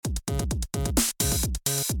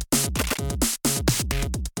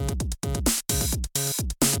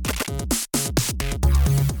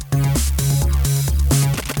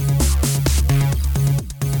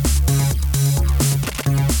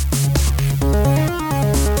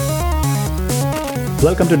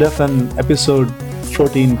Welcome to Defn episode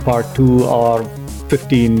 14 part 2 or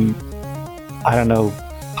 15. I don't know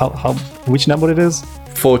how which number it is.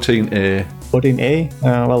 14A. 14A?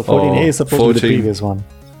 Well, 14A is supposed to be the previous one.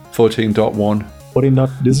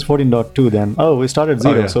 14.1. This is 14.2 then. Oh, we started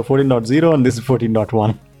 0, yeah. so 14.0 and this is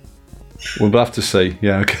 14.1. We'll have to see.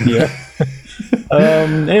 Yeah, okay. Yeah.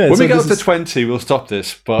 Anyway, when we get up to 20, we'll stop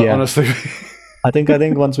this. But Yeah. honestly, I think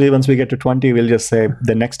once we get to 20, we'll just say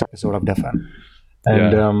the next episode of Defn.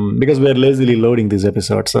 And because we're lazily loading these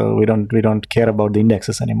episodes, so we don't care about the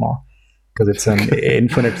indexes anymore because it's an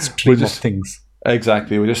infinite stream of things.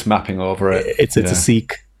 Exactly. We're just mapping over it. It's a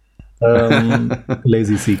seek,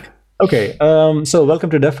 lazy seek. Okay, so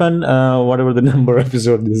welcome to Defn, whatever the number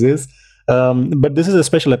episode this is. But this is a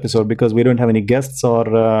special episode because we don't have any guests, or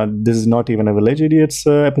this is not even a Village Idiots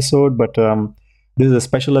episode, but this is a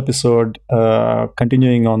special episode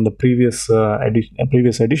continuing on the previous part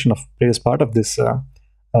of this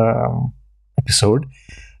episode.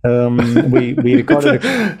 We recorded.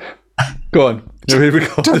 Go on. We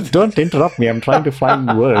recorded. Don't interrupt me. I'm trying to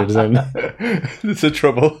find words, and It's a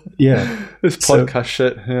trouble. yeah, This podcast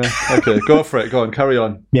shit. Yeah. Okay, go for it. Go on. Carry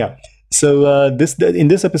on. yeah. So in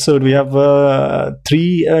this episode, we have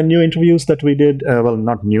 3 new interviews that we did. Well,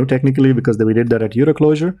 not new technically, because we did that at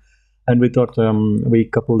EuroClojure. And we thought we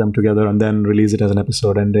couple them together and then release it as an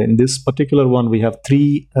episode. And in this particular one, we have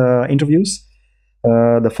 3 interviews.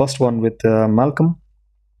 The first one with Malcolm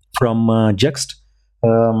from Jext,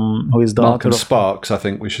 who is the Malcolm author of... Sparks, I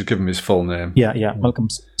think we should give him his full name. Yeah, Malcolm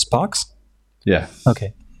Sparks? Yeah.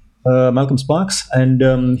 Okay. Malcolm Sparks. And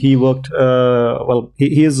he worked...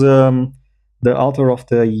 he is the author of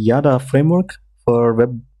the YADA framework for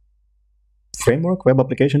web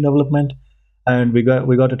application development. And we got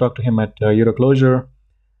to talk to him at EuroClojure,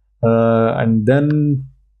 and then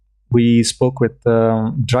we spoke with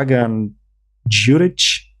Dragan Djuric,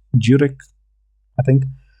 I think.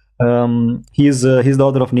 He's the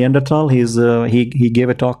author of Neanderthal. He gave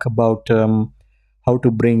a talk about how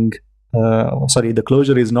to bring. The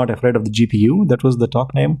Clojure is not afraid of the GPU. That was the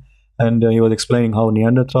talk name, and he was explaining how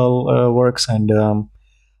Neanderthal works and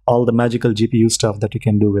all the magical GPU stuff that you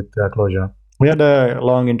can do with Clojure. We had a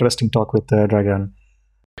long, interesting talk with Dragan.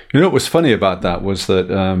 You know what was funny about that was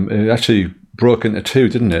that it actually broke into 2,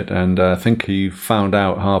 didn't it? And I think he found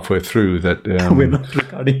out halfway through that... We're not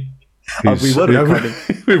recording. We were recording.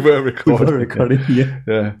 We were recording. We were recording,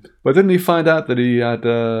 yeah. But didn't he find out that he had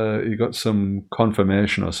he got some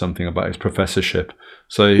confirmation or something about his professorship?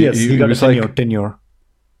 So he got was a tenure.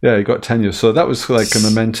 Yeah, he got tenure. So that was like a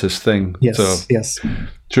momentous thing. Yes.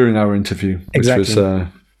 During our interview, which Exactly. was...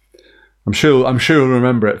 I'm sure he'll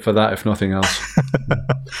remember it for that, if nothing else.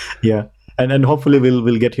 Yeah, and hopefully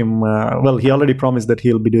we'll get him. He already promised that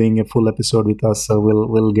he'll be doing a full episode with us, so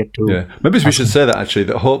we'll get to. Yeah, maybe we should say that actually.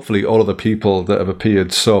 That hopefully all of the people that have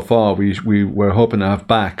appeared so far, we were hoping to have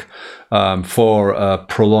back for a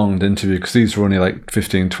prolonged interview, because these were only like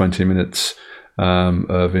 15, 20 minutes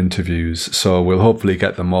of interviews. So we'll hopefully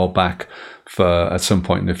get them all back at some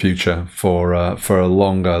point in the future for a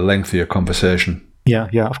longer, lengthier conversation.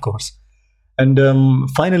 Yeah, of course. And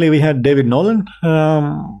finally, we had David Nolen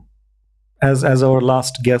as our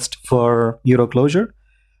last guest for EuroClojure,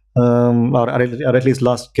 or at least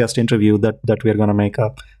last guest interview that we're going to make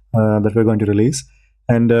up, that we're going to release.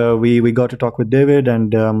 And we got to talk with David,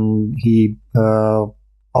 and he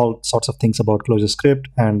all sorts of things about ClojureScript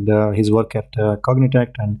and his work at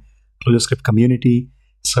Cognitect and ClojureScript community.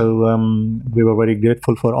 So we were very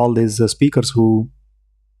grateful for all these speakers who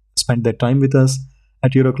spent their time with us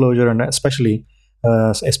at EuroClojure, and especially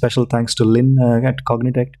a special thanks to Lynn at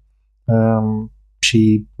Cognitect.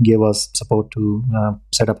 She gave us support to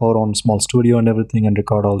set up our own small studio and everything and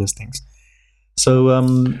record all these things. So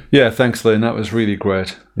thanks, Lynn. That was really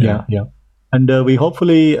great. Yeah. And we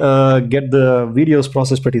hopefully get the videos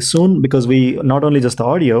processed pretty soon, because we not only just the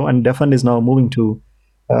audio, and Defn is now moving to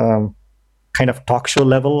kind of talk show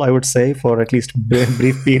level, I would say, for at least a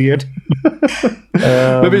brief period.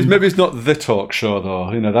 Maybe it's not the talk show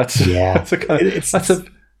though.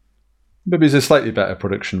 Maybe it's a slightly better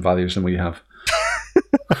production values than we have.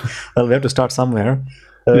 Well, we have to start somewhere.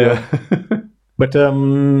 Yeah. But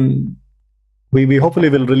we hopefully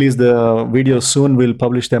will release the videos soon. We'll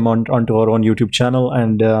publish them onto our own YouTube channel,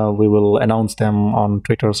 and we will announce them on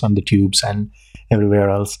Twitters, on the tubes, and everywhere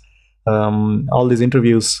else. All these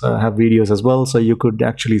interviews have videos as well, so you could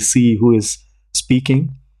actually see who is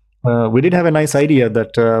speaking. We did have a nice idea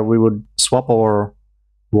that we would swap our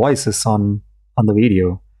voices on the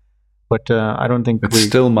video, but I don't think it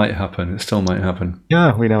still might happen.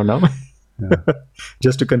 Yeah, we don't know. Yeah.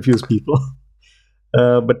 Just to confuse people.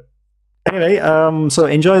 But Anyway, so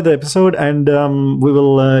enjoy the episode, and we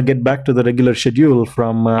will get back to the regular schedule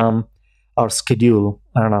from our schedule.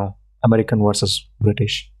 I don't know, American versus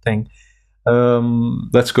British thing.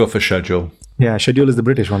 Let's go for schedule. Yeah, schedule is the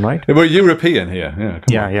British one, right? We're European here. Yeah,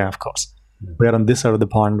 come on. Yeah, of course. We are on this side of the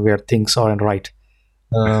pond where things aren't right.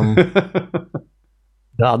 The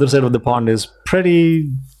other side of the pond is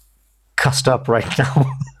pretty cussed up right now.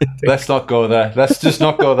 Let's not go there. Let's just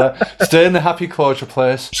not go there. Stay in the happy closure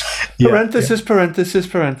place.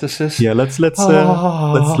 Parenthesis. Yeah, let's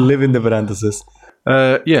live in the parenthesis.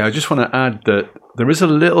 I just want to add that there is a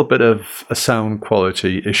little bit of a sound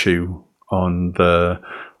quality issue on the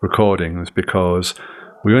recordings because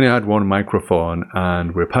we only had one microphone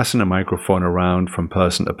and we're passing a microphone around from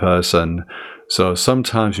person to person. So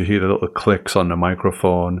sometimes you hear the little clicks on the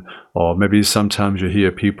microphone, or maybe sometimes you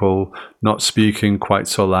hear people not speaking quite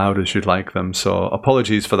so loud as you'd like them. So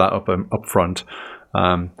apologies for that up front.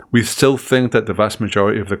 We still think that the vast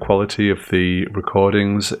majority of the quality of the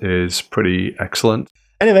recordings is pretty excellent.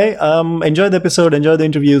 Anyway, enjoy the episode, enjoy the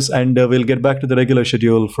interviews, and we'll get back to the regular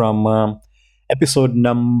schedule from episode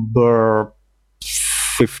number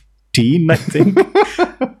 15, I think.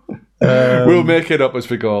 We'll make it up as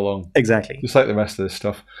we go along. Exactly. Just like the rest of this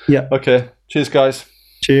stuff. Yeah. Okay. Cheers, guys.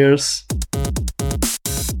 Cheers.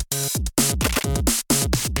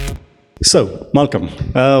 So, Malcolm,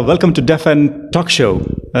 welcome to Def and Talk Show,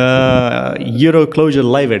 EuroClojure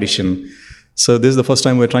live edition. So this is the first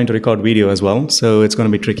time we're trying to record video as well, so it's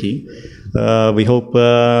going to be tricky. We hope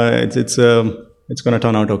it's going to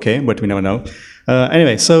turn out okay, but we never know.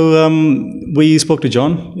 Anyway, so we spoke to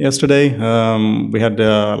John yesterday. We had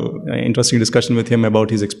an interesting discussion with him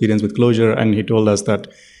about his experience with Clojure, and he told us that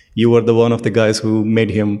you were the one of the guys who made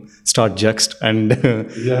him start Juxt and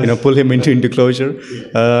pull him into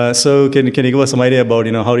Clojure. So can you give us some idea about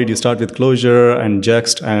how did you start with Clojure and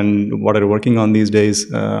Juxt, and what are you working on these days?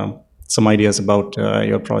 Some ideas about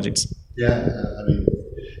your projects. Yeah, I mean,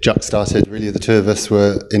 Juxt started, really the two of us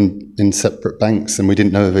were in separate banks and we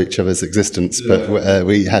didn't know of each other's existence, but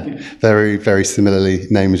we had very, very similarly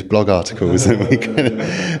named blog articles and we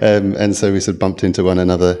and so we sort of bumped into one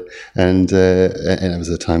another, and it was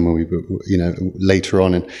a time when we were, later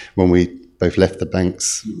on, and when we both left the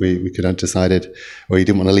banks, we could have decided, well, you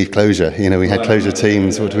didn't want to leave Clojure. We had Clojure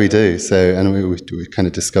teams. What do we do? So, and we kind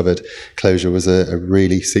of discovered Clojure was a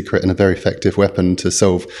really secret and a very effective weapon to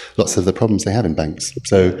solve lots of the problems they have in banks.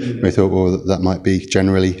 So we thought, well, that might be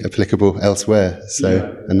generally applicable elsewhere.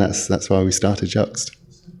 So, and that's why we started Juxt.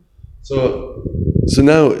 So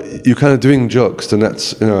now you're kind of doing Juxt, and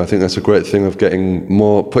that's I think that's a great thing of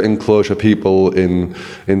putting Clojure people in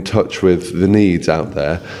touch with the needs out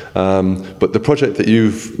there. But the project that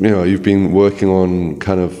you've been working on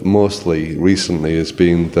kind of mostly recently has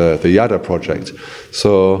been the Yada project.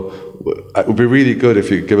 So it would be really good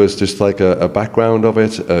if you could give us just like a background of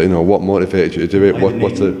it. What motivated you to do it?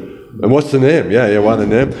 What's the name? Yeah, why the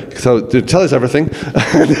name? So tell us everything.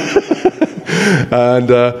 And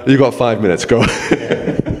you got 5 minutes, go.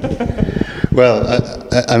 Well,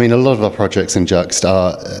 I mean, a lot of our projects in Juxt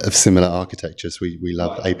are of similar architectures. We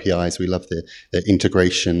love APIs. We love the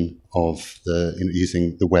integration of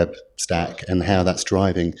using the web stack and how that's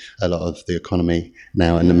driving a lot of the economy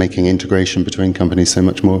now and making integration between companies so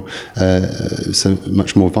much more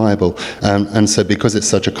viable. And so because it's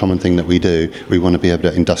such a common thing that we do, we want to be able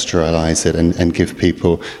to industrialize it and give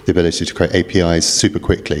people the ability to create APIs super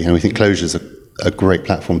quickly. And we think Clojure's a great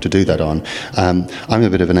platform to do that on. I'm a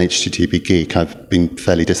bit of an HTTP geek. I've been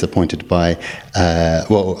fairly disappointed by, I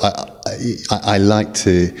like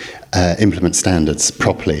to implement standards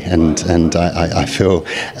properly, and I feel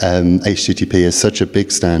HTTP is such a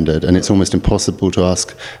big standard, and it's almost impossible to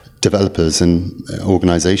ask developers and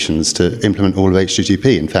organizations to implement all of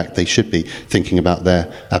HTTP. In fact, they should be thinking about their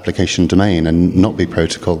application domain and not be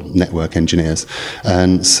protocol network engineers.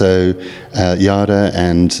 And so Yada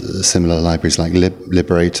and similar libraries like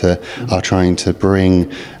Liberator are trying to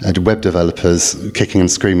bring web developers kicking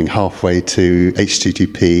and screaming halfway to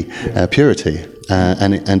HTTP purity.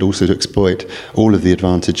 And also to exploit all of the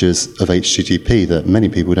advantages of HTTP that many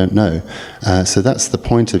people don't know. So that's the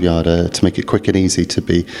point of Yada, to make it quick and easy to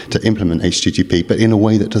implement HTTP, but in a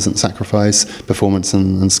way that doesn't sacrifice performance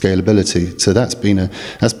and scalability. So that's been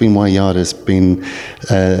why Yada's been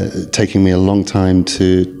taking me a long time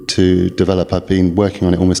to develop. I've been working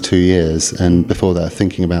on it almost 2 years, and before that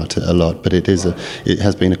thinking about it a lot. But it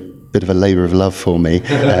has been bit of a labour of love for me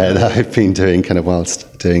that I've been doing kind of whilst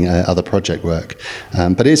doing other project work.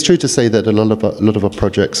 But it's true to say that a lot of our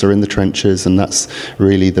projects are in the trenches, and that's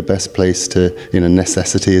really the best place to,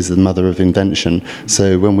 necessity is the mother of invention.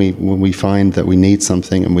 So when we find that we need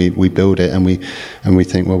something and we build it, and we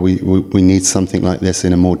think, well, we need something like this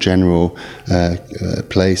in a more general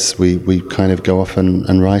place, we kind of go off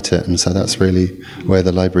and write it. And so that's really where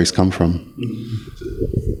the libraries come from.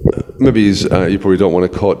 Maybe you probably don't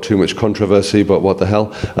want to cause too much controversy, but what the hell?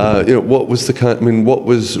 What was what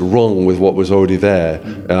was wrong with what was already there?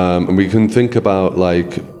 And we can think about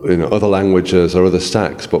other languages or other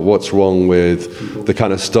stacks, but what's wrong with the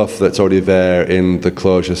kind of stuff that's already there in the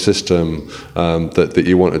Clojure system that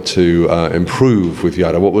you wanted to improve with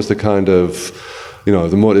Yada? What was the kind of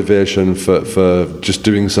the motivation for just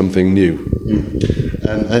doing something new?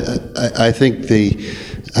 I think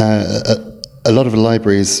a lot of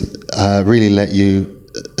libraries really let you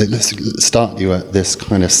start you at this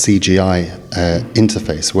kind of CGI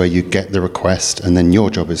interface where you get the request and then your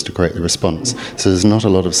job is to create the response. So there's not a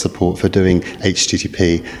lot of support for doing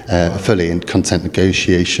HTTP fully in content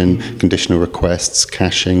negotiation, conditional requests,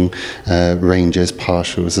 caching, ranges,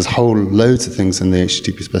 partials. There's loads of things in the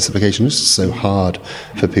HTTP specification. It's just so hard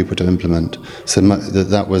for people to implement. So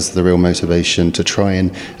that was the real motivation, to try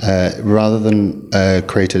and, rather than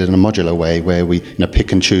create it in a modular way where we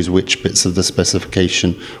pick and choose which bits of the specification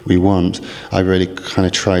we want, I really kind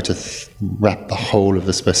of try to wrap the whole of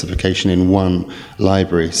the specification in one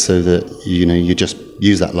library, so that you just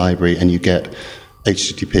use that library and you get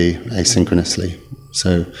HTTP asynchronously.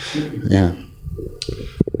 So, yeah.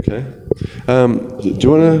 Okay. Do you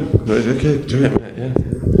want to? Okay, do it. Yeah.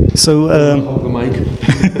 So, hold the mic.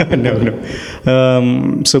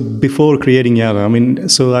 No. So before creating Yada,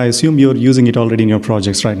 so I assume you're using it already in your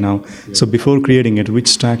projects right now. Yeah. So before creating it, which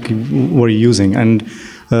stack were you using? And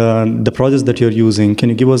the projects that you're using, can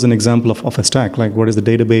you give us an example of a stack? Like, what is the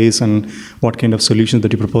database and what kind of solutions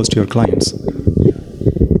that you propose to your clients?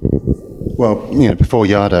 Well, before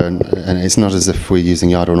Yada, and it's not as if we're using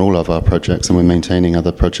Yada on all of our projects, and we're maintaining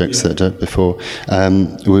other projects that before.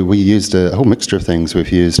 We used a whole mixture of things.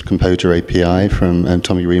 We've used CLojureScript API from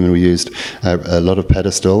Tommy Riemann. We used a lot of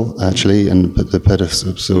Pedestal, actually, and the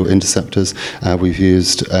Pedestal interceptors. We've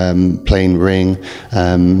used Plain Ring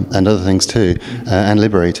and other things too, and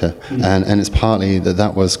Liberator. And it's partly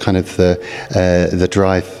that was kind of the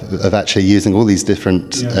drive of actually using all these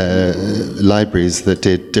different libraries that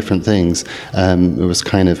did different things. It was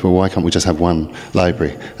kind of, well, why can't we just have one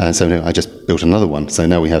library? And so I just built another one. So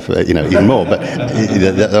now we have even more. But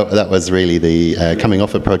that was really the coming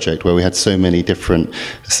off a project where we had so many different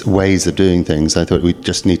ways of doing things. I thought we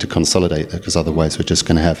just need to consolidate that, because otherwise we're just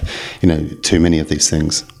going to have too many of these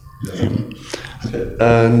things.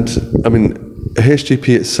 And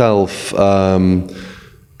HTTP itself,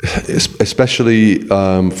 especially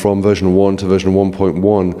from version 1 to version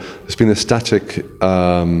 1.1, there's been a static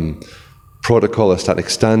protocol, a static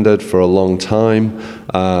standard for a long time,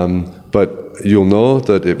 but you'll know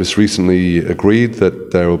that it was recently agreed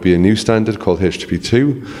that there will be a new standard called HTTP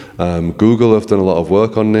 2. Google have done a lot of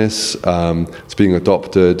work on this. It's being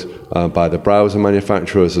adopted by the browser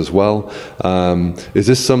manufacturers as well. Is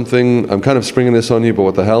this something, I'm kind of springing this on you, but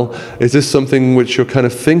what the hell? Is this something which you're kind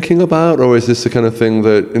of thinking about, or is this the kind of thing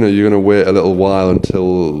that you're going to wait a little while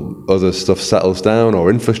until other stuff settles down or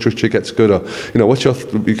infrastructure gets good, or what's your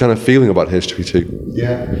kind of feeling about HTTP 2?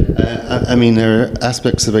 Yeah, there are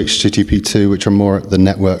aspects of HTTP 2 which are more at the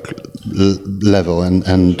network level, and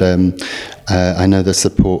I know there's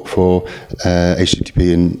support for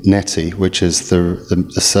HTTP in Netty, which is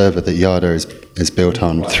the server that Yada is built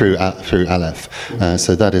on through Aleph.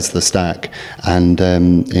 So that is the stack, and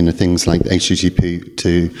things like HTTP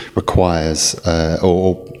 2 requires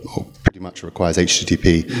or pretty much requires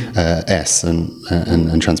HTTP-S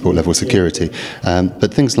and transport level security.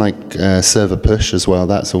 But things like server push as well,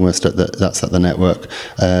 that's almost at the network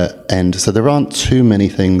end. So there aren't too many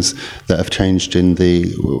things that have changed in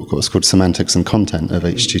the what's called semantics and content of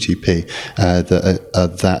HTTP that are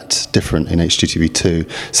that different in HTTP 2.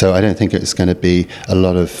 So I don't think it's going to be a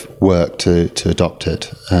lot of work to adopt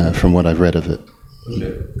it from what I've read of it.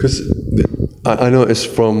 Because I noticed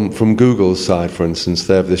from Google's side, for instance,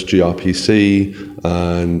 they have this gRPC,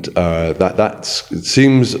 and that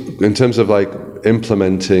seems, in terms of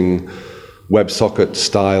implementing WebSocket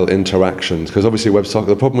style interactions, because obviously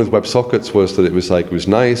the problem with WebSockets was that it was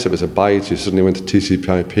nice, it was a byte, you suddenly went to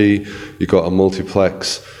TCP/IP, you got a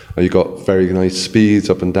multiplex, you got very nice speeds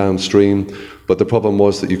up and downstream. But the problem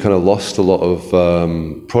was that you kind of lost a lot of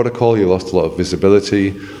protocol, you lost a lot of visibility,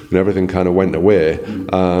 and everything kind of went away.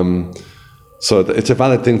 So it's a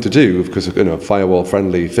valid thing to do because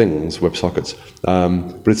firewall-friendly things, WebSockets.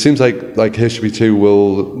 But it seems like HTTP2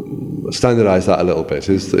 will standardize that a little bit.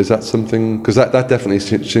 Is that something? Because that definitely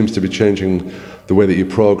seems to be changing the way that you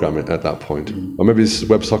program it at that point. Or maybe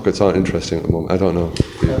WebSockets aren't interesting at the moment. I don't know.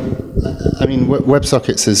 I mean,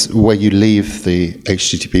 WebSockets is where you leave the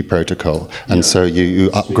HTTP protocol, and so you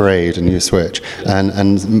upgrade and you switch.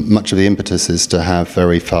 And much of the impetus is to have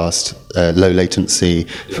very fast, low latency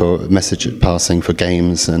for message passing for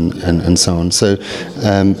games and so on. So,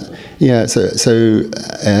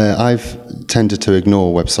 I've tended to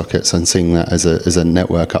ignore WebSockets and seeing that as a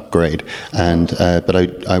network upgrade. But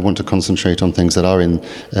I want to concentrate on things that are in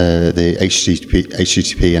the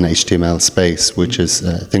HTTP and HTML space, which is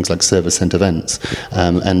things like server-sent events.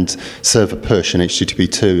 And server push in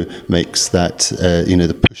HTTP2 makes that,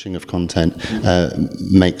 the pushing of content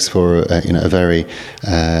makes for a very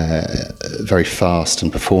very fast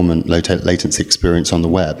and performant low latency experience on the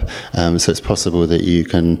web. So it's possible that you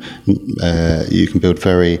can build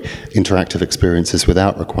very interactive experiences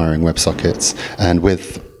without requiring WebSockets, and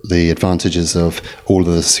with the advantages of all of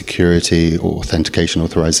the security, authentication,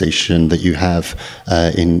 authorization that you have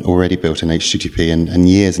already built in HTTP, and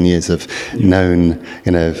years of known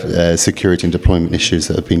security and deployment issues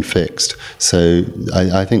that have been fixed. So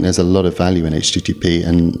I think there's a lot of value in HTTP,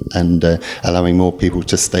 and allowing more people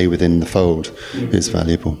to stay within the fold is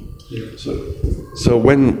valuable. Yeah. So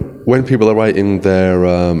when people are writing their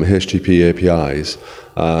HTTP APIs,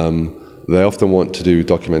 they often want to do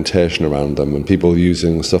documentation around them, and people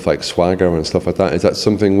using stuff like Swagger and stuff like that. Is that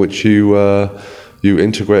something which you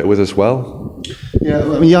integrate with as well? Yeah,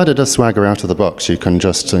 I mean, Yada does Swagger out of the box. You can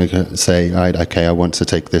just say, okay, I want to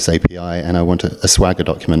take this API and I want a Swagger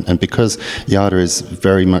document. And because Yada is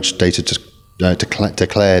very much data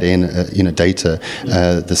declared in data,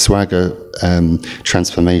 the Swagger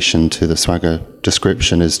transformation to the Swagger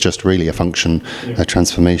description is just really a function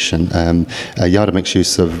transformation. Yada makes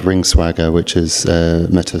use of ring Swagger, which is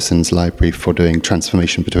Metosyn's library for doing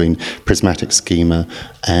transformation between prismatic schema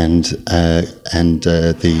and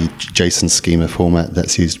the JSON schema format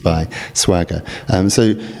that's used by Swagger.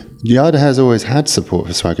 So Yada has always had support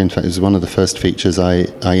for Swagger. In fact, it was one of the first features I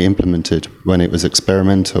implemented when it was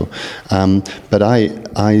experimental. But I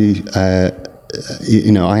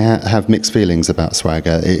have mixed feelings about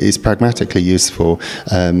Swagger. It's pragmatically useful,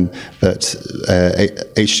 but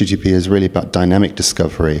HTTP is really about dynamic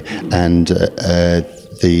discovery, and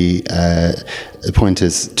the point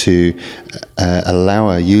is to allow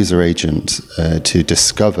a user agent to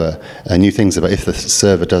discover new things about if the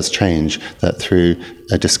server does change, that through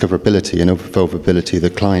discoverability and observability, the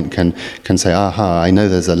client can say, aha, I know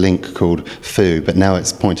there's a link called foo, but now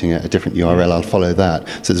it's pointing at a different URL, I'll follow that.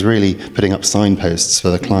 So it's really putting up signposts for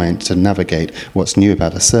the client to navigate what's new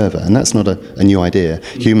about a server. And that's not a new idea.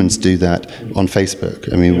 Humans do that on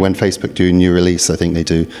Facebook. I mean, when Facebook do a new release, I think they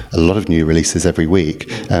do a lot of new releases every week.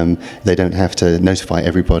 They don't have to notify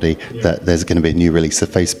everybody that there's going to be a new release of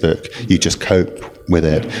Facebook. You just cope with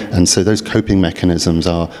it. And so those coping mechanisms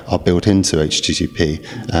are built into HTTP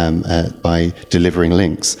by delivering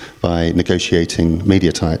links, by negotiating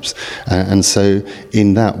media types. And so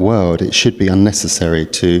in that world, it should be unnecessary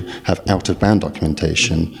to have out-of-band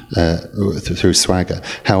documentation through Swagger.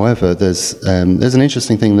 However, there's an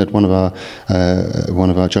interesting thing that one of our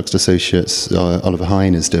Juxt associates, Oliver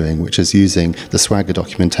Hine, is doing, which is using the Swagger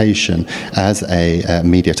documentation as a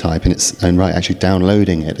media type in its own right, actually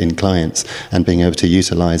downloading it in clients and being able to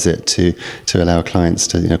utilize it to allow clients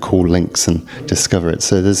to call links and discover it.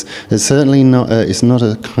 So there's certainly not it's not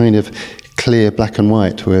a kind of clear black and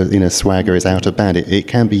white where Swagger is out of band. It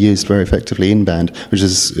can be used very effectively in band, which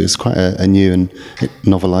is quite a new and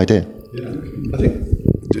novel idea. Yeah. I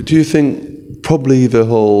think. Do you think probably the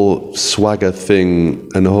whole Swagger thing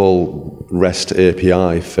and the whole REST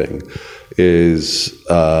API thing is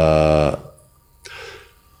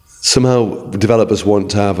somehow developers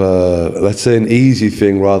want to have let's say, an easy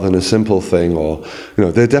thing rather than a simple thing, or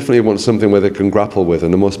they definitely want something where they can grapple with,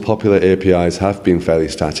 and the most popular APIs have been fairly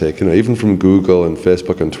static, even from Google and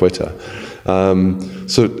Facebook and Twitter.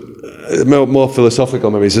 So more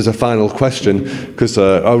philosophical, maybe, this is a final question, because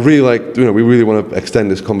I really like, we really want to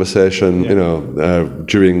extend this conversation,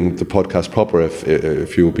 during the podcast proper,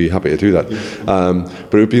 if you will be happy to do that.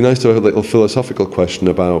 But it would be nice to have a little philosophical question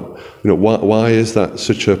about, why is that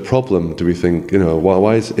such a problem, do we think?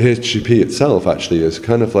 Why is HTTP itself actually is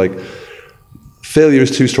kind of like, failure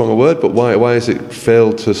is too strong a word, but why has it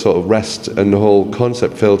failed to sort of rest, and the whole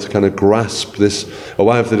concept failed to kind of grasp this, or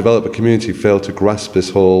why have the developer community failed to grasp this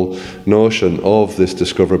whole notion of this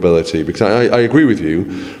discoverability? Because I agree with you,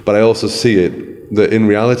 but I also see it that in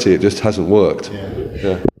reality it just hasn't worked.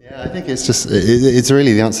 Yeah, I think it's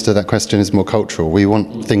really the answer to that question is more cultural. We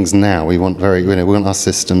want things now. We want we want our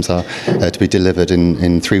systems to be delivered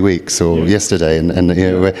in 3 weeks or yesterday, and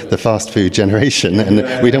we're the fast food generation, and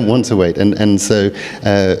we don't want to wait. And so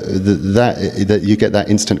that you get that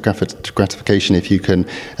instant gratification if you can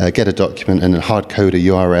get a document and hard code a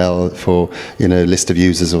URL for list of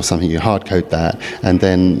users or something. You hard code that, and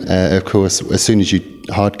then of course as soon as you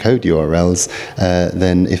hard code URLs,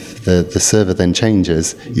 then if the server then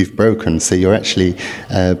changes, you've broken. So you're actually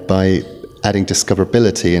by adding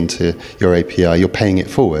discoverability into your API, you're paying it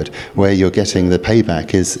forward. Where you're getting the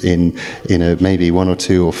payback is in maybe 1 or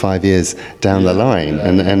 2 or 5 years down the line.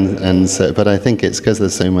 And so, but I think it's because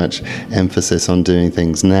there's so much emphasis on doing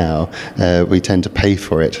things now, we tend to pay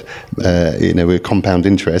for it. With compound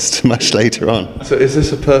interest much later on. So is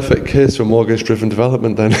this a perfect case for mortgage-driven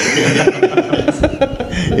development then?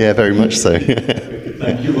 Yeah, very much so.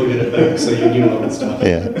 Thank you for getting back, so you knew all the stuff.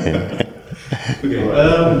 Yeah. Okay.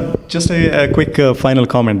 Just a quick final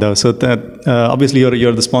comment, though. So that obviously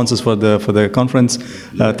you're the sponsors for the conference.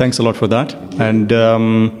 Thanks a lot for that. And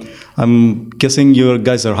I'm guessing you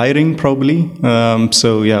guys are hiring probably.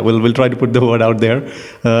 So yeah, we'll try to put the word out there.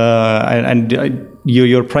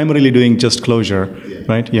 You're primarily doing just Clojure,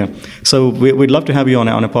 right? Yeah. So we'd love to have you on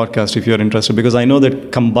a podcast if you're interested, because I know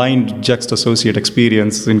that combined Juxt associate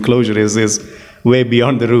experience in Clojure is way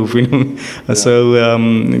beyond the roof, Yeah. So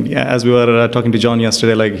as we were talking to John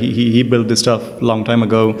yesterday, like he built this stuff a long time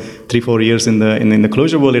ago, 3-4 years in the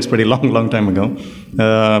Clojure world. It's pretty long time ago,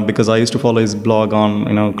 because I used to follow his blog on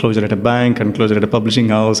Clojure at a bank and Clojure at a publishing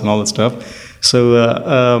house and all that stuff.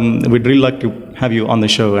 So we'd really like to have you on the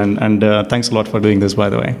show, and thanks a lot for doing this, by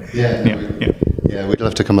the way. Yeah, we'd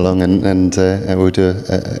love to come along and we'll do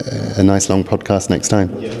a nice long podcast next time.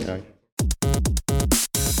 Yeah.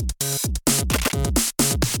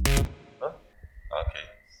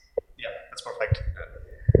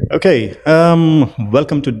 Okay,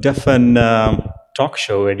 welcome to Def and Talk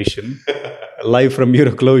Show edition, live from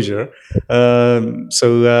EuroClojure.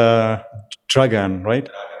 Dragan, right?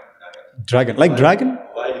 Dragan, like Dragan?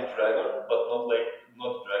 Like Dragan, but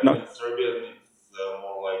not Dragan. No. In Serbian, it's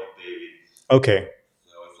more like David. Okay.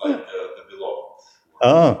 So it's like the beloved.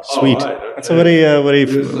 Oh, sweet. Right, okay. That's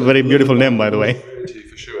a very beautiful name, by the way.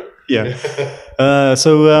 For sure. Yeah.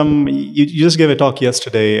 You just gave a talk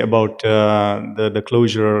yesterday about the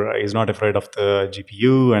Clojure is not afraid of the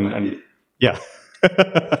GPU, and yeah,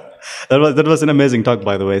 that was an amazing talk,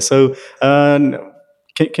 by the way. So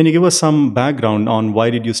can you give us some background on why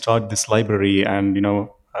did you start this library, and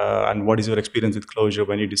and what is your experience with Clojure?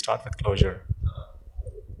 When did you start with Clojure?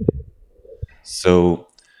 So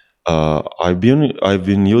I've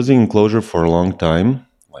been using Clojure for a long time,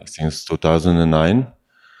 like since 2009.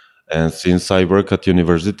 And since I work at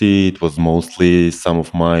university, it was mostly some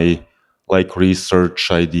of my research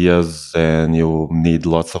ideas, and you need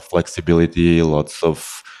lots of flexibility, lots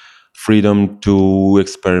of freedom to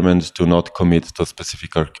experiment, to not commit to a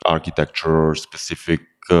specific architecture or specific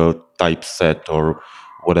typeset or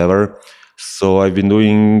whatever. So I've been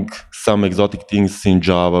doing some exotic things in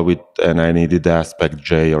Java and I needed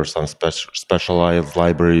Aspect-J or some specialized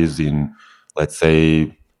libraries in, let's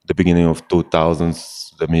say, the beginning of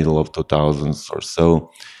 2000s, the middle of 2000s or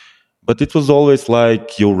so. But it was always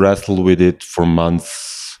like you wrestle with it for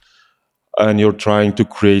months and you're trying to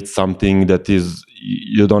create something that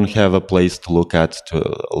you don't have a place to look at, to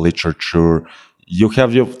literature. You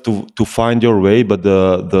have to find your way, but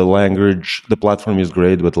the language, the platform is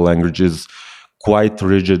great, but the language is quite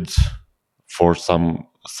rigid for some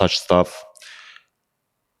such stuff.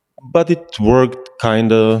 But it worked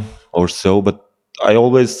kinda or so, but I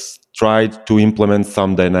always tried to implement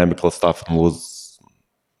some dynamical stuff and lose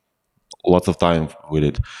lots of time with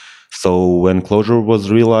it. So when Clojure was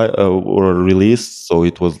released, so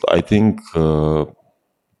it was, I think, the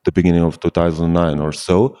beginning of 2009 or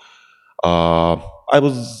so, I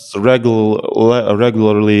was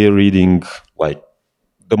regularly reading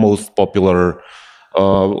the most popular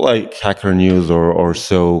Hacker News or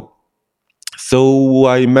so. So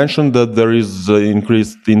I mentioned that there is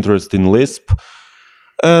increased interest in Lisp,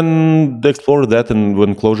 and explored that. And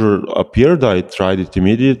when Clojure appeared, I tried it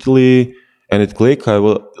immediately, and it clicked.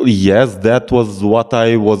 Yes, that was what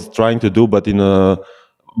I was trying to do, but in a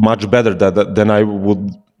much better than I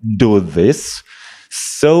would do this.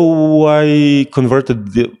 So I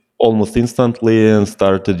converted almost instantly and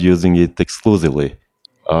started using it exclusively.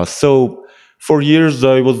 So for years,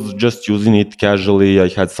 I was just using it casually. I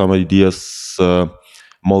had some ideas,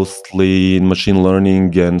 mostly in machine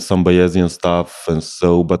learning and some Bayesian stuff, and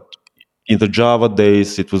so. But in the Java days,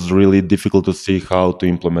 it was really difficult to see how to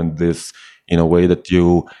implement this in a way that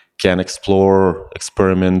you can explore,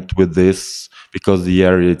 experiment with this, because the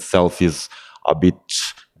area itself is a bit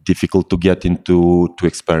difficult to get into, to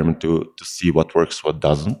experiment, to see what works, what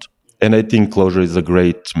doesn't. And I think Clojure is a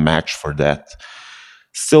great match for that.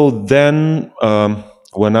 So then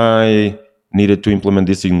when I needed to implement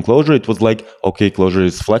this in Clojure, it was like, okay, Clojure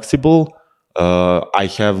is flexible. I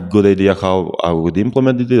have good idea how I would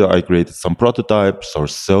implement it. I created some prototypes or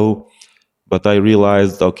so, but I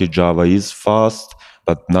realized, okay, Java is fast,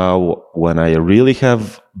 but now when I really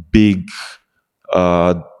have big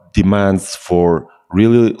demands for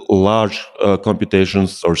really large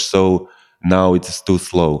computations or so, now it's too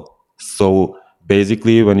slow. So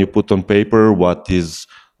basically, when you put on paper what is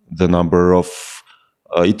the number of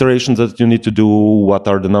iterations that you need to do, what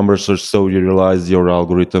are the numbers or so, you realize your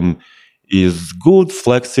algorithm is good,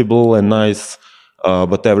 flexible, and nice,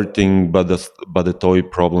 but everything but the toy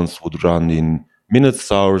problems would run in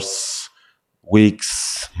minutes, hours,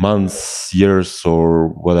 weeks, months, years, or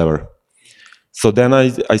whatever. So then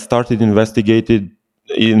I started investigating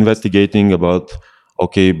about,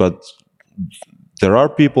 okay, but there are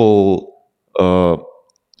people,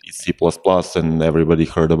 it's C++, and everybody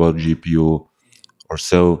heard about GPU or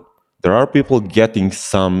so. There are people getting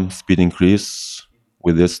some speed increase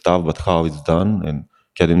with this stuff, but how it's done, and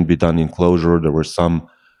can it be done in Clojure? There were some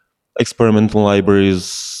experimental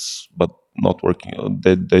libraries, but not working.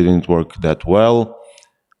 They didn't work that well.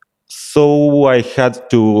 So I had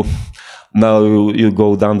to. Now you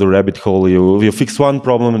go down the rabbit hole. You fix one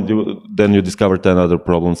problem, and then you discover 10 other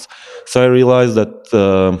problems. So I realized that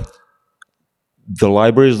the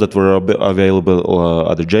libraries that were available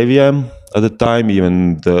at the JVM at the time,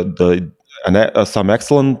 even some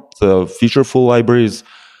excellent featureful libraries,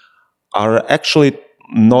 are actually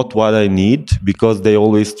not what I need, because they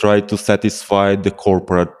always try to satisfy the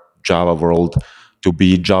corporate Java world, to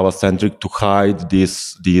be Java-centric, to hide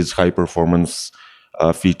these high-performance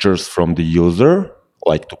features from the user,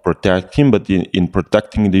 like to protect him. But in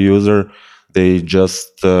protecting the user, they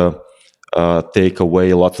just take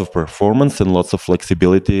away lots of performance and lots of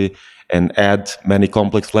flexibility and add many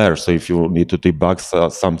complex layers. So if you need to debug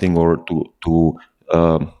something or to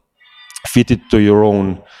fit it to your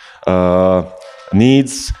own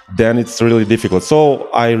needs, then it's really difficult. So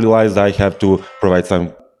I realized I have to provide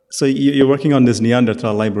some. So you're working on this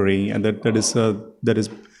Neanderthal library, and that is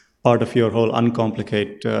part of your whole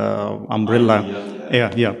uncomplicate umbrella.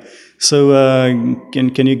 Yeah. So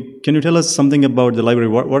can you tell us something about the library?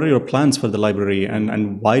 What are your plans for the library,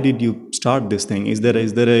 and why did you start this thing? Is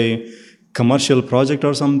there a commercial project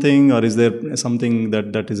or something, or is there something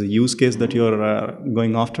that is a use case that you're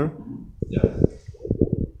going after? Yeah.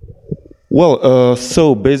 Well,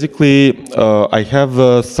 so basically, I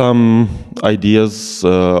have some ideas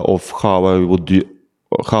of how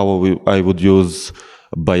I would use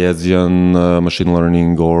Bayesian machine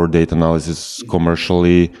learning or data analysis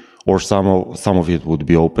commercially, or some of it would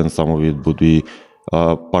be open, some of it would be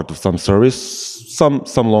part of some service, some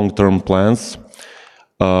long-term plans.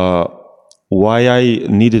 Why I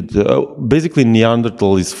needed basically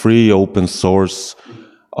Neanderthal is free, open source.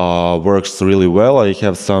 Works really well. I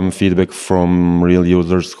have some feedback from real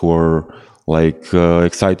users who are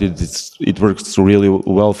excited. It works really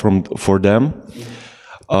well for them,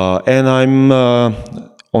 and I'm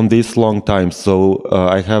on this long time. So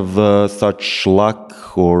I have such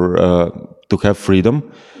luck or to have freedom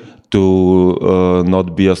to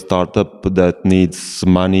not be a startup that needs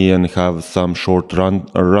money and have some short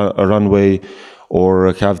runway,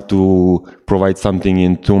 or have to provide something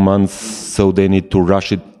in 2 months, so they need to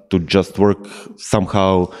rush it to just work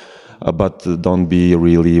somehow, but don't be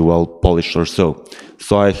really well polished or so.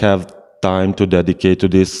 So I have time to dedicate to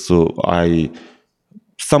this. So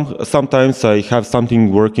sometimes I have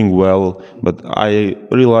something working well, but I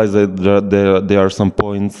realize that there are some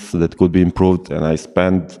points that could be improved, and I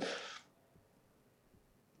spend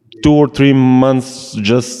 2 or 3 months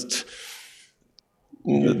just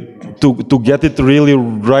to get it really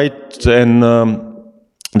right, and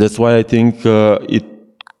that's why I think it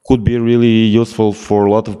could be really useful for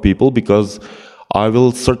a lot of people, because I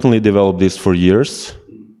will certainly develop this for years.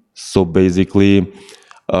 So basically,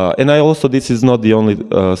 and I also, this is not the only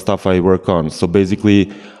stuff I work on. So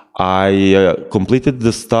basically, I completed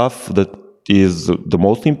the stuff that is the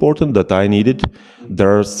most important that I needed.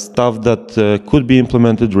 There are stuff that could be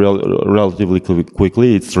implemented relatively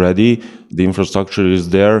quickly. It's ready. The infrastructure is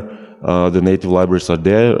there. The native libraries are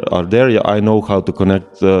there. Yeah, I know how to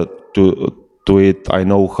connect to it. I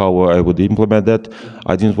know how I would implement that.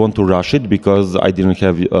 I didn't want to rush it because I didn't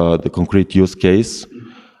have the concrete use case.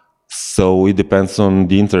 So it depends on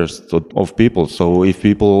the interest of people. So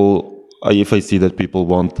if I see that people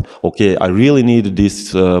want, okay, I really need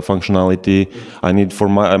this functionality, I need for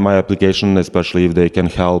my application, especially if they can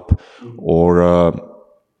help or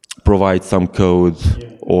provide some code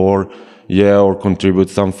or contribute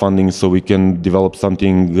some funding so we can develop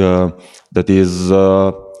something that is,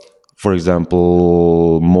 for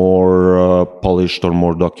example, more polished or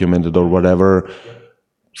more documented or whatever.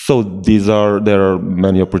 So there are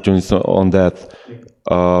many opportunities on that.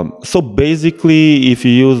 So basically, if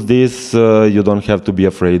you use this, you don't have to be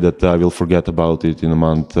afraid that I will forget about it in a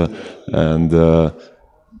month. Okay.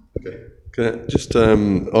 Just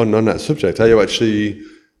on that subject, are you actually,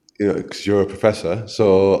 because you're a professor,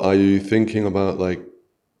 so are you thinking about, like,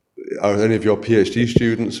 are any of your PhD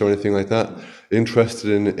students or anything like that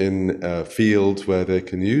interested in fields where they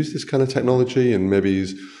can use this kind of technology and maybe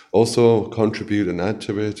also contribute and add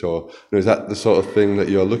to it, or is that the sort of thing that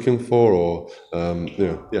you're looking for, or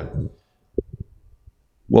yeah?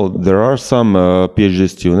 Well, there are some PhD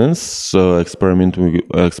students experimenting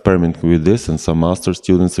with this, and some master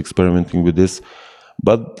students experimenting with this.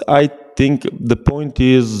 But I think the point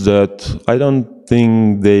is that I don't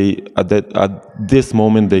think at this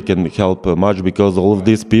moment they can help much, because all of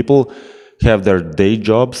these people have their day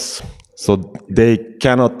jobs, so they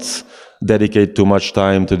cannot dedicate too much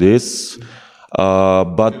time to this.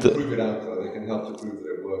 But Prove it out, though. They can help to prove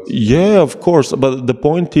that it works. yeah, of course. But the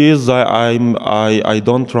point is, I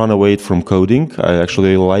don't run away from coding. I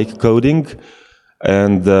actually like coding,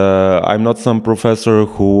 and I'm not some professor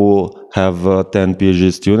who have 10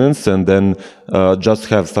 PhD students and then just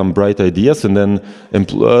have some bright ideas and then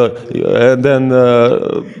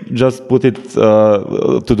just put it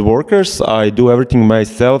to the workers. I do everything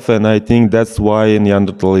myself, and I think that's why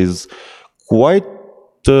Neanderthal is quite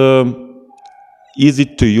easy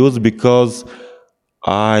to use, because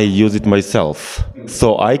I use it myself.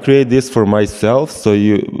 So I create this for myself. So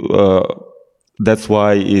that's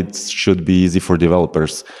why it should be easy for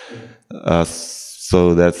developers.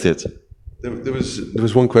 So that's it. There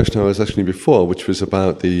was one question I was asking you before, which was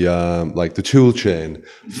about the tool chain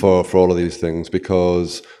for all of these things,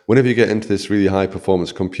 because whenever you get into this really high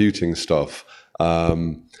performance computing stuff,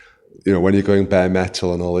 when you're going bare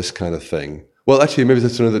metal and all this kind of thing. Well, actually, maybe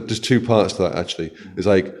there's two parts to that. Actually, it's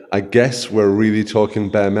like, I guess we're really talking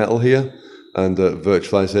bare metal here, and that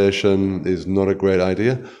virtualization is not a great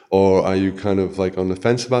idea, or are you kind of like on the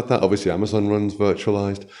fence about that? Obviously, Amazon runs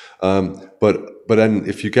virtualized, but then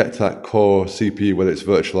if you get to that core CPU, whether it's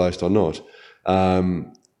virtualized or not,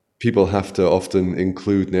 people have to often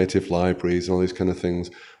include native libraries and all these kind of things,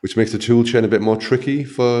 which makes the tool chain a bit more tricky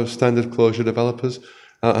for standard Clojure developers.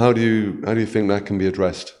 How do you think that can be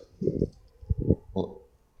addressed?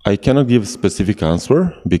 I cannot give a specific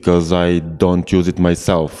answer because I don't use it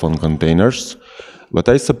myself on containers. But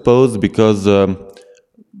I suppose because,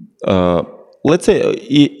 let's say,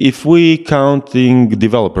 if we counting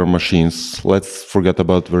developer machines, let's forget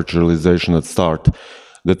about virtualization at start.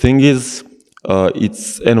 The thing is,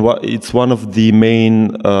 it's one of the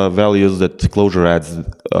main values that Clojure adds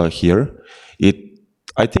here.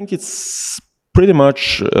 I think it's pretty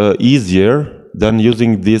much easier than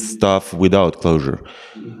using this stuff without Clojure.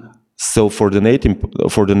 So for the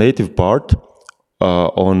native part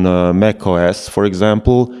on Mac OS, for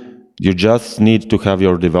example, you just need to have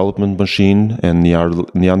your development machine, and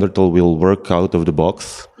Neanderthal will work out of the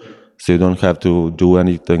box. So you don't have to do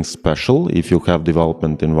anything special if you have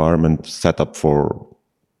development environment set up for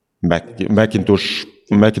Macintosh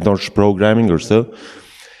programming or so.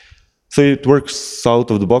 So it works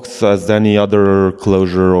out of the box as any other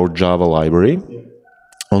Clojure or Java library.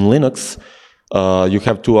 On Linux, you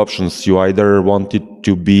have two options. You either want it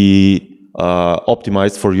to be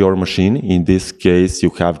optimized for your machine. In this case, you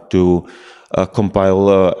have to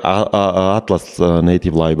compile Atlas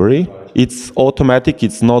native library. It's automatic.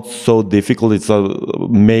 It's not so difficult. It's a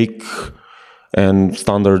make and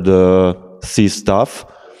standard C stuff.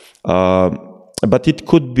 But it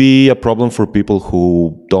could be a problem for people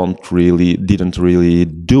who didn't really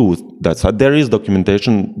do that. So there is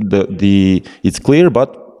documentation. It's clear,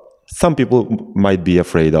 but some people might be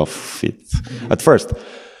afraid of it at first.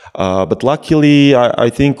 But luckily, I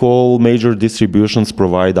think all major distributions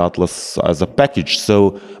provide Atlas as a package.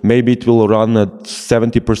 So maybe it will run at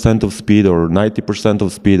 70% of speed, or 90%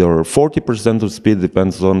 of speed, or 40% of speed,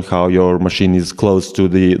 depends on how your machine is close to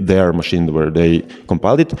their machine where they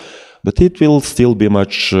compiled it. But it will still be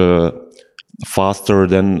much faster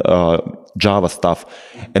than Java stuff.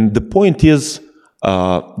 And the point is,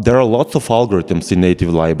 there are lots of algorithms in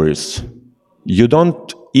native libraries. You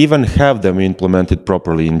don't even have them implemented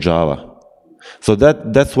properly in Java. So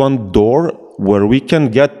that's one door where we can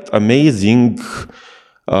get amazing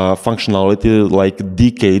functionality, like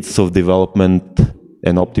decades of development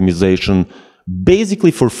and optimization,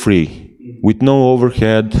 basically for free, with no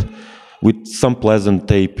overhead, with some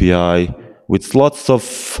pleasant API, with lots of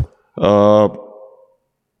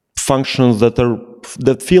functions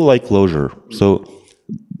that feel like Clojure. So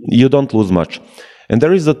you don't lose much. And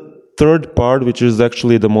there is a third part, which is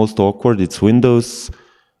actually the most awkward. It's Windows,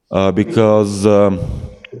 because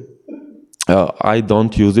I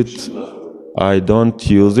don't use it. I don't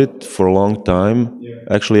use it for a long time.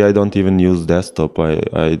 Actually, I don't even use desktop.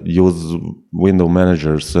 I use window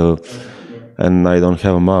manager, and I don't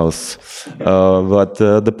have a mouse. But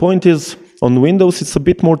the point is, on Windows, it's a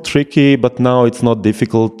bit more tricky, but now it's not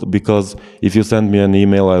difficult, because if you send me an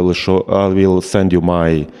email, I will send you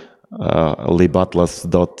my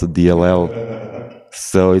libatlas.dll.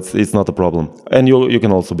 So it's not a problem. And you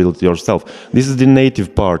can also build it yourself. This is the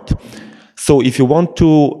native part. So if you want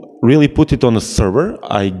to really put it on a server,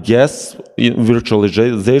 I guess, in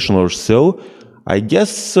virtualization or so, I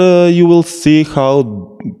guess you will see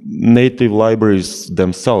how native libraries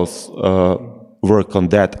themselves work on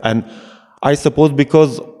that. And I suppose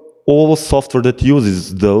because all software that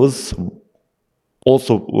uses those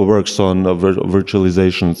also works on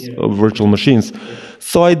virtualizations, virtual machines.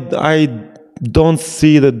 So I don't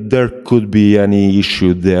see that there could be any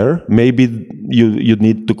issue there. Maybe you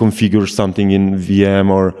need to configure something in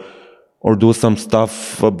VM or do some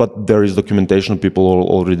stuff, but there is documentation. People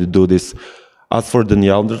already do this. As for the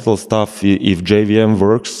Neanderthal stuff, if JVM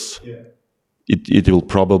works, it will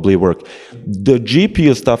probably work. The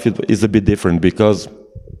GPU stuff is a bit different, because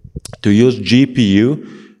to use GPU,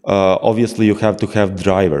 obviously you have to have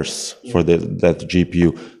drivers for that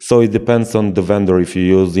GPU. So it depends on the vendor. If you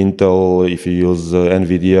use Intel, if you use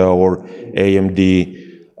NVIDIA or AMD,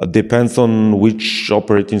 depends on which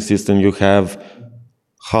operating system you have,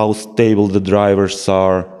 how stable the drivers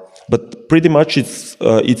are. But pretty much it's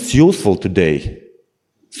useful today.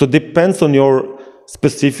 So depends on your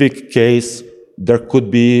specific case. There could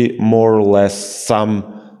be more or less some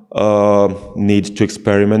need to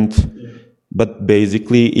experiment. But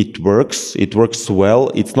basically it works. It works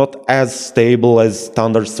well. It's not as stable as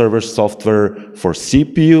standard server software for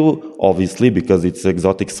CPU, obviously, because it's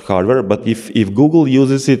exotic hardware. But if Google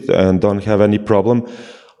uses it and don't have any problem,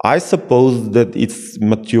 I suppose that it's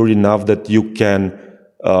mature enough that you can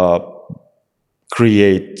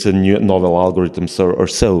create a new novel algorithms or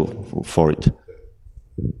so for it.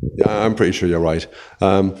 Yeah, I'm pretty sure you're right.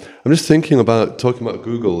 I'm just thinking about talking about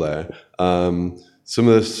Google there. Some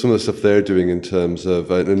of the stuff they're doing in terms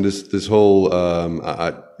of and this whole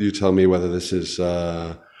you tell me whether this is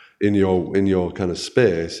in your kind of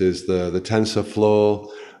space, is the TensorFlow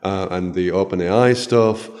and the OpenAI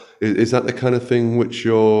stuff. Is that the kind of thing which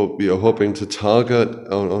you're hoping to target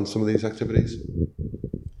on some of these activities?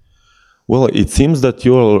 Well, it seems that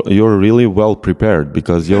you're really well prepared,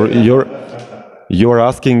 because you're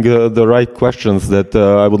asking the right questions that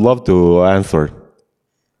I would love to answer.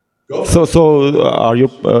 So are you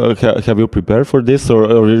have you prepared for this,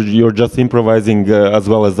 or you're just improvising as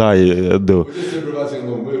well as I do? We're just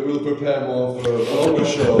improvising. We'll prepare more for a longer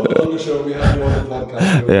show. We have you on the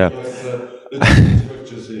podcast. Yeah.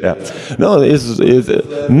 No,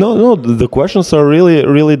 the questions are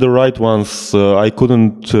really the right ones. I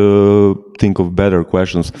couldn't think of better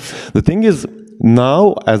questions. The thing is,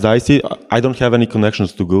 now, as I see, I don't have any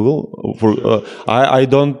connections to Google. I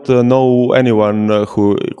don't know anyone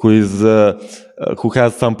who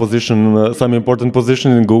has some position, some important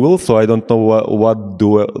position in Google. So I don't know what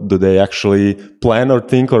do they actually plan or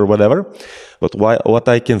think or whatever. But what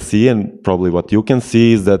I can see, and probably what you can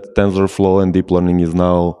see, is that TensorFlow and deep learning is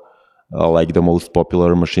now like the most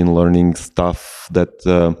popular machine learning stuff. That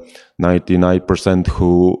 99%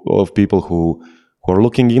 of people who are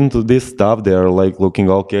looking into this stuff, they are like looking,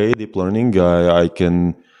 okay, deep learning, I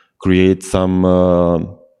can create some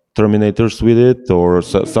terminators with it, or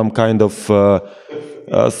some kind of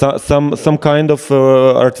some kind of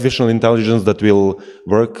artificial intelligence that will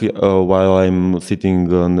work while I'm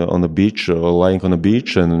sitting on a beach, or lying on a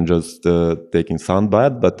beach and just taking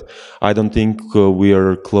sunbath. But I don't think we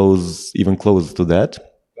are even close to that.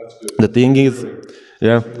 That's good. The thing is,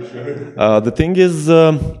 the thing is,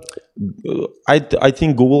 I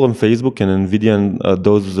think Google and Facebook and NVIDIA and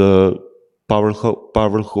those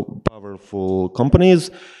powerful companies,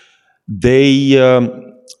 they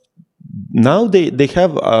now they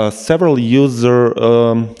have several use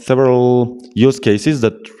cases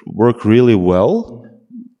that work really well,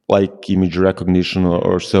 like image recognition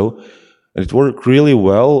or so. It worked really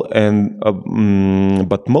well, and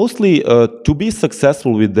but mostly to be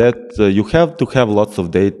successful with that, you have to have lots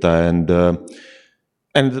of data, and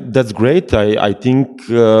that's great. I think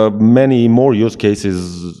many more use cases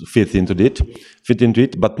fit into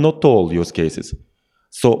it, but not all use cases.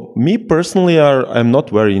 So me personally, I'm not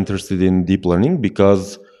very interested in deep learning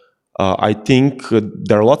because I think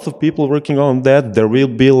there are lots of people working on that. There will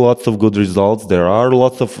be lots of good results. There are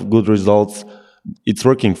lots of good results. It's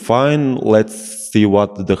working fine. Let's see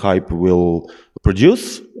what the hype will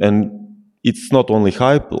produce. And it's not only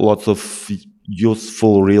hype, lots of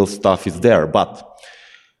useful real stuff is there. But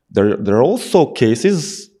there are also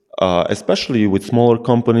cases, especially with smaller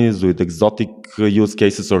companies, with exotic use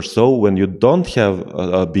cases or so, when you don't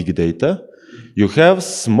have big data, you have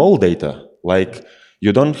small data. Like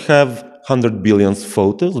you don't have 100 billion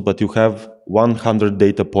photos, but you have 100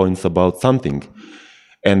 data points about something.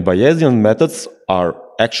 And Bayesian methods are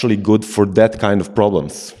actually good for that kind of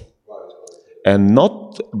problems. And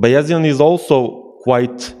Bayesian is also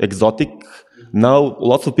quite exotic. Now,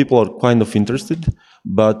 lots of people are kind of interested,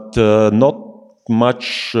 but not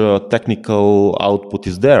much technical output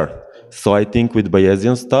is there. So I think with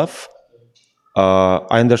Bayesian stuff,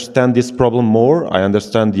 I understand this problem more. I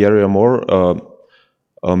understand the area more.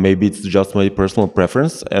 Maybe it's just my personal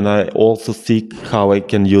preference, and I also see how I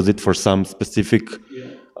can use it for some specific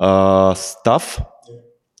stuff.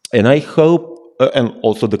 And I hope, and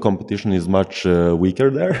also the competition is much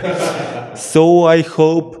weaker there. So I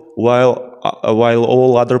hope while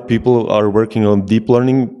all other people are working on deep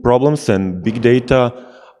learning problems and big data,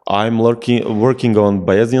 I'm working on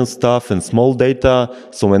Bayesian stuff and small data.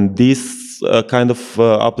 So when this kind of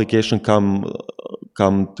application come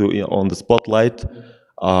to on the spotlight,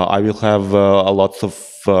 I will have lots of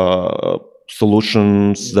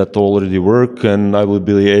solutions that already work, and I will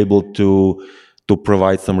be able to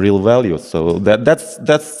provide some real value. So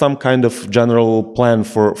that's some kind of general plan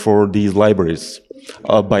for these libraries,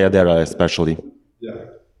 Bayadera especially. Yeah.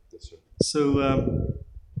 So,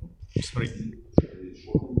 sorry.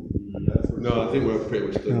 No, I think we're pretty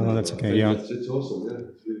much done. No, that's okay. Yeah. It's awesome. Yeah,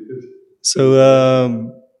 it's really good. So,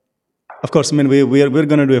 of course, I mean, we're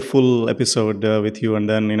going to do a full episode with you, and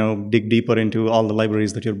then dig deeper into all the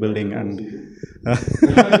libraries that you're building, and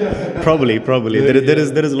probably there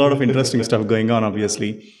is a lot of interesting stuff going on,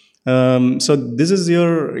 obviously. So this is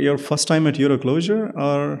your first time at EuroClojure,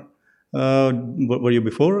 or were you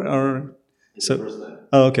before, or so? First time.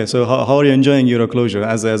 Oh, okay. So how are you enjoying EuroClojure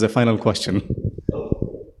as a final question?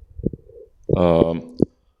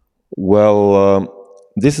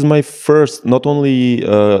 This is my first, not only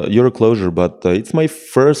EuroClojure, but it's my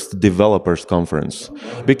first developers conference.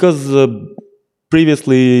 Because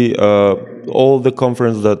previously, all the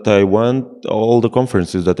conferences that I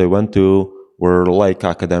went to were like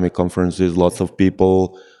academic conferences, lots of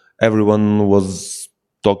people. Everyone was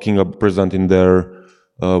presenting their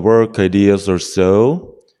work, ideas or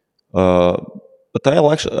so. But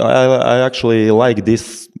I actually like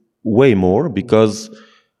this way more because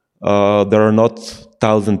there are not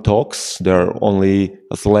 1,000 talks. There are only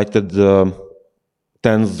a selected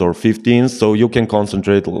 10s or 15s, so you can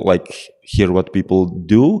concentrate, like hear what people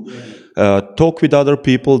do, talk with other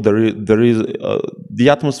people. There is the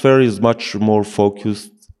atmosphere is much more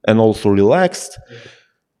focused and also relaxed.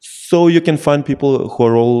 So you can find people who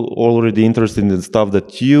are already interested in the stuff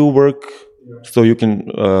that you work, so you can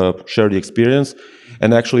share the experience.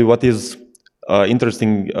 And actually, what is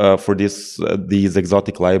interesting for these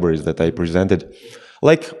exotic libraries that I presented,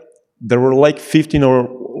 like there were like 15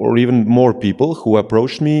 or even more people who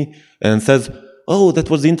approached me and says, "Oh, that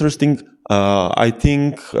was interesting. I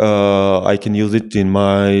think I can use it in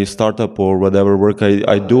my startup or whatever work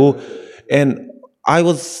I do." And I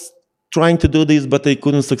was trying to do this, but I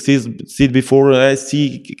couldn't succeed before. I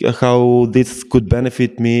see how this could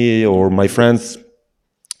benefit me or my friends.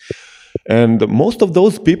 And most of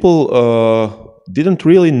those people didn't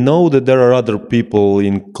really know that there are other people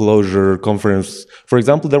in Clojure conference. For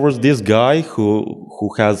example, there was this guy who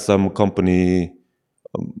has some company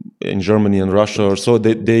in Germany and Russia or so.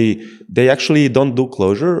 They actually don't do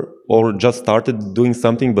Clojure or just started doing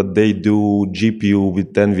something, but they do GPU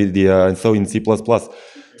with NVIDIA and so in C++.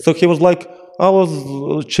 So he was like, I was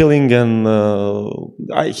chilling, and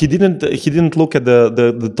he didn't look at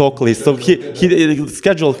the talk list. So he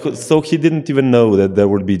scheduled, so he didn't even know that there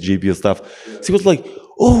would be GPU stuff. So he was like,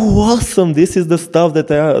 "Oh, awesome! This is the stuff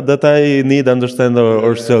that I need to understand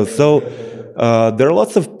or so." So there are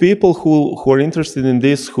lots of people who are interested in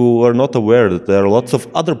this who are not aware that there are lots of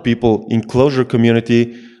other people in Clojure community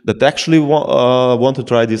that actually want to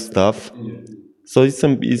try this stuff. So it's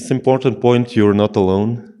an important point. You're not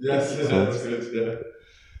alone. Yes, that's good. Yeah.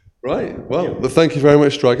 Right. Well, thank you very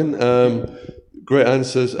much, Dragan. Great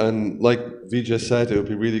answers, and like Vijay said, it would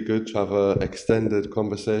be really good to have an extended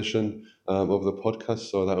conversation over the podcast.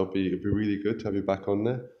 So it'd be really good to have you back on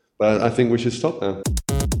there. But I think we should stop now.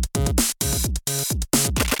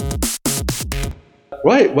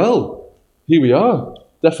 Right. Well, here we are.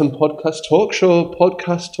 Different podcast talk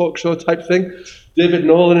show type thing. David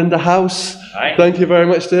Nolen in the house. Hi. Thank you very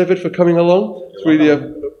much, David, for coming along. It's really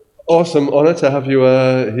an awesome honour to have you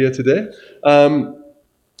here today.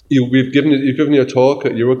 You've given your talk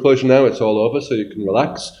at EuroClojure now. It's all over, so you can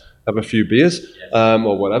relax, have a few beers,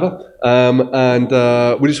 or whatever. And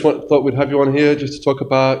we just thought we'd have you on here just to talk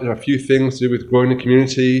about a few things to do with growing the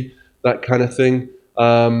community, that kind of thing.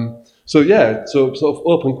 So sort of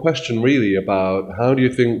open question really about how do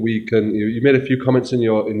you think we can? You made a few comments in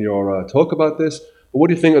your talk about this, but what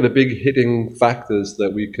do you think are the big hitting factors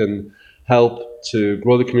that we can help to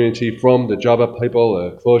grow the community from the Java people,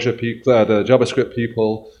 the Clojure people, the JavaScript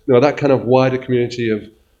people, that kind of wider community of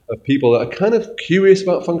people that are kind of curious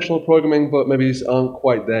about functional programming, but maybe aren't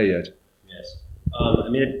quite there yet? Yes.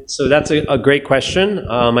 So that's a great question.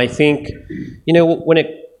 I think, when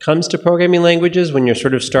it comes to programming languages, when you're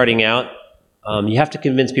sort of starting out, you have to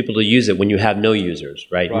convince people to use it when you have no users,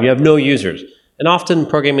 right? When you have no users. And often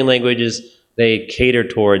programming languages, they cater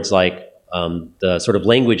towards the sort of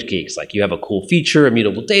language geeks, like you have a cool feature,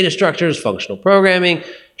 immutable data structures, functional programming,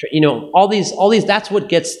 all these, that's what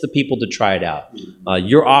gets the people to try it out.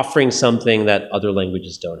 You're offering something that other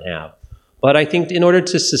languages don't have. But I think in order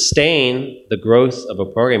to sustain the growth of a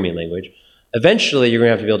programming language, eventually you're gonna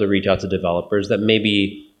have to be able to reach out to developers that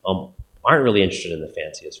maybe aren't really interested in the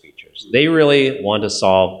fanciest features. They really want to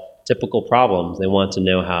solve typical problems. They want to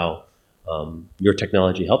know how your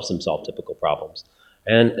technology helps them solve typical problems.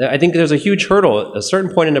 And I think there's a huge hurdle. At a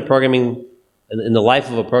certain point in in the life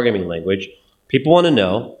of a programming language, people want to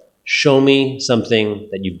know, show me something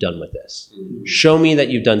that you've done with this. Show me that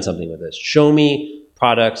you've done something with this. Show me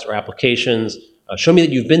products or applications. Show me that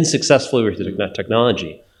you've been successful with the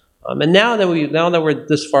technology. And now that we're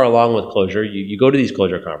this far along with Clojure, you go to these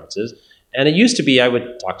Clojure conferences, and it used to be I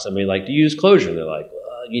would talk to somebody like, do you use Clojure? And they're like,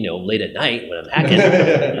 late at night when I'm hacking.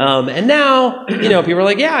 And now, people are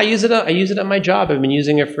like, yeah, I use it at my job. I've been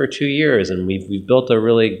using it for 2 years, and we've built a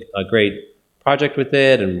great project with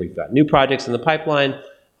it, and we've got new projects in the pipeline.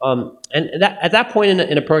 And at that point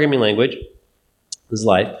in a programming language, this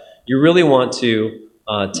life, you really want to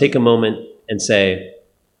take a moment and say,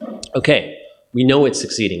 okay, we know it's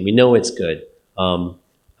succeeding. We know it's good.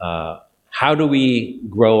 How do we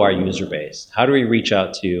grow our user base? How do we reach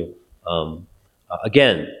out to,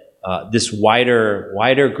 this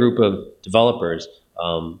wider group of developers?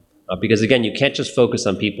 Because again, you can't just focus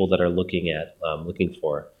on people that are looking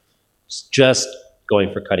for just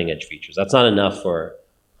going for cutting edge features. That's not enough for,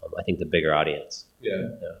 I think, the bigger audience. Yeah.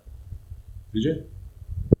 Vijay?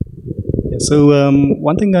 Yeah, so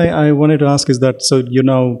one thing I wanted to ask is that, so you're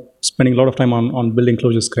now spending a lot of time on building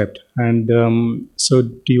ClojureScript. And so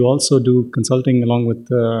do you also do consulting along with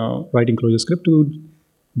writing ClojureScript to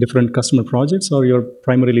different customer projects, or you're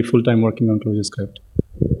primarily full-time working on ClojureScript?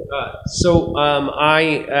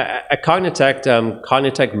 At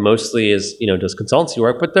Cognitect mostly is, does consultancy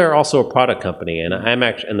work, but they're also a product company, and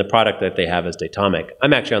and the product that they have is Datomic.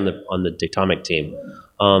 I'm actually on the Datomic team.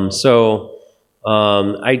 I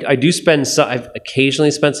do I've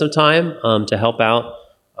occasionally spent some time to help out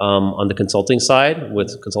on the consulting side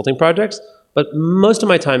with consulting projects, but most of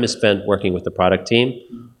my time is spent working with the product team.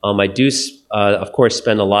 I do, of course,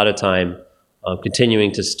 spend a lot of time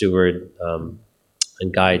continuing to steward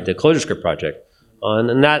and guide the ClojureScript project.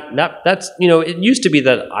 And that's, it used to be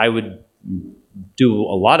that I would do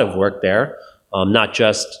a lot of work there, not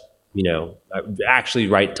just, actually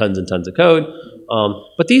write tons and tons of code.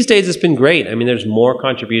 But these days it's been great. I mean, there's more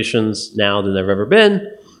contributions now than there have ever been.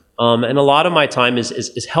 And a lot of my time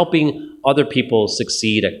is helping other people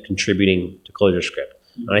succeed at contributing to ClojureScript.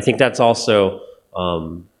 And I think that's also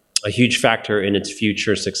a huge factor in its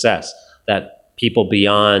future success, that people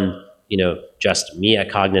beyond, just me at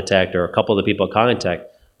Cognitect or a couple of the people at Cognitect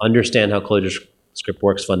understand how ClojureScript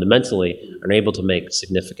works fundamentally and are able to make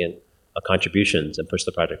significant contributions and push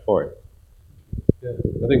the project forward. Yeah,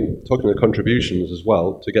 I think talking about contributions as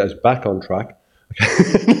well, to get us back on track.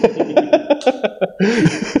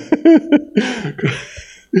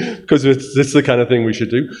 Because it's the kind of thing we should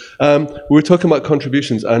do. We were talking about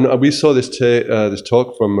contributions, and we saw this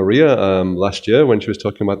talk from Maria last year when she was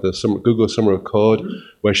talking about the Google Summer of Code,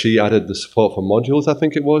 where she added the support for modules, I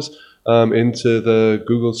think it was, into the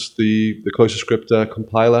ClojureScript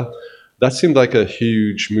compiler. That seemed like a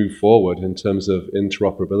huge move forward in terms of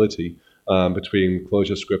interoperability between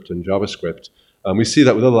ClojureScript and JavaScript. We see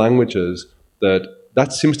that with other languages,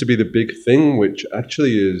 that seems to be the big thing, which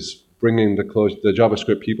actually is bringing the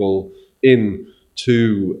JavaScript people in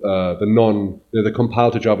to the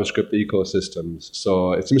compiled to JavaScript ecosystems.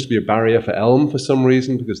 So it seems to be a barrier for Elm for some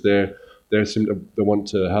reason, because they want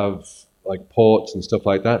to have like ports and stuff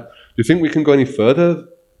like that. Do you think we can go any further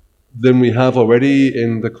than we have already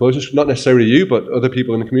in the ClojureScript? Not necessarily you, but other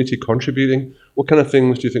people in the community contributing. What kind of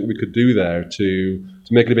things do you think we could do there to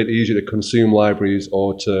make it a bit easier to consume libraries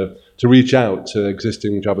or to reach out to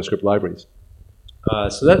existing JavaScript libraries?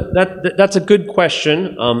 So that's a good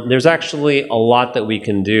question. There's actually a lot that we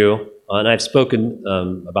can do, and I've spoken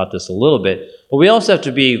about this a little bit, but we also have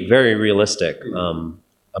to be very realistic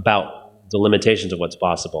about the limitations of what's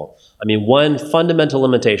possible. I mean, one fundamental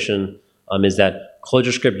limitation is that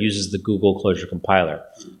ClojureScript uses the Google Clojure compiler.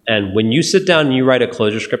 And when you sit down and you write a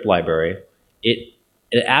ClojureScript library, it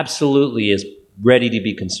absolutely is ready to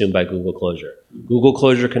be consumed by Google Clojure. Google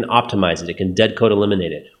Clojure can optimize it. It can dead code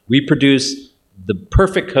eliminate it. We produce the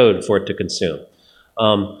perfect code for it to consume.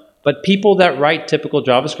 But people that write typical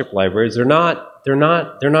JavaScript libraries, they're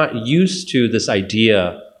not used to this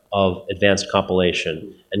idea of advanced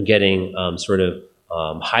compilation and getting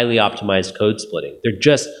highly optimized code splitting.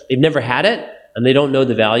 They've never had it, and they don't know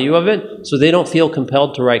the value of it, so they don't feel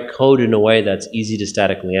compelled to write code in a way that's easy to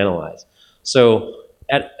statically analyze. So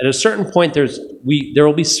at a certain point, there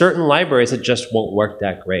will be certain libraries that just won't work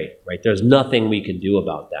that great, right? There's nothing we can do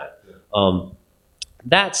about that.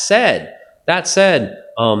 That said,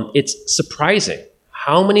 it's surprising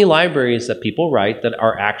how many libraries that people write that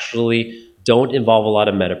are actually don't involve a lot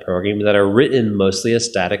of metaprogramming, that are written mostly as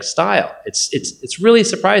static style. It's really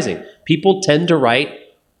surprising. People tend to write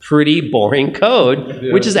pretty boring code,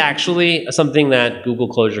 which is actually something that Google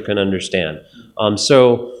Clojure can understand.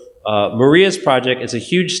 So Maria's project is a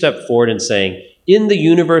huge step forward in saying, in the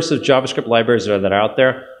universe of JavaScript libraries that are out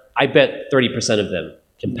there, I bet 30% of them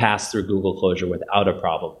can pass through Google Clojure without a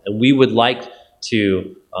problem. And we would like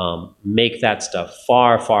to make that stuff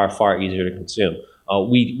far, far, far easier to consume.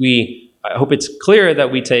 I hope it's clear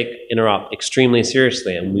that we take interop extremely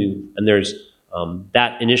seriously, and there's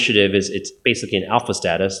that initiative it's basically an alpha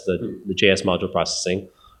status, the JS module processing,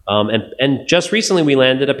 and just recently we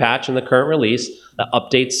landed a patch in the current release that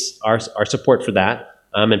updates our support for that,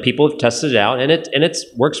 and people have tested it out, and it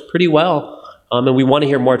works pretty well, and we want to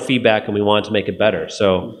hear more feedback, and we want to make it better.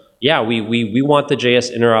 So yeah, we want the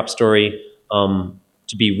JS interop story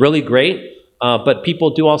to be really great. But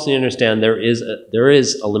people do also understand there is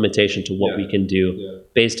a limitation to what we can do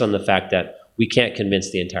based on the fact that we can't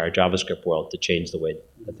convince the entire JavaScript world to change the way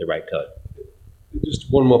that they write code.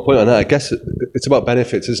 Just one more point on that. I guess it's about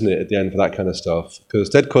benefits, isn't it, at the end for that kind of stuff? Because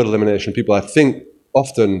dead code elimination, people often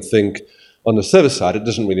think on the server side it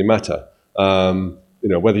doesn't really matter.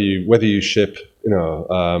 Whether you ship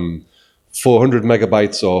 400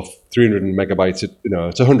 megabytes or 300 megabytes,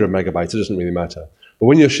 it's 100 megabytes. It doesn't really matter. But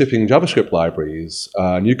when you're shipping JavaScript libraries,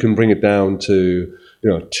 and you can bring it down to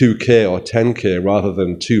 2K or 10K rather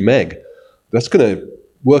than 2 meg, that's going to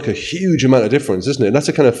work a huge amount of difference, isn't it? And that's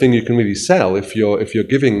the kind of thing you can really sell if you're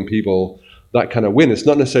giving people that kind of win. It's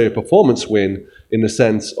not necessarily a performance win in the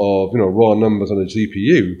sense of raw numbers on a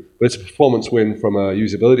GPU, but it's a performance win from a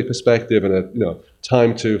usability perspective and a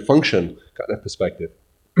time to function kind of perspective.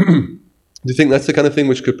 Do you think that's the kind of thing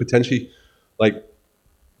which could potentially, like,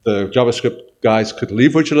 the JavaScript guys could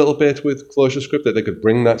leverage a little bit with Closure that they could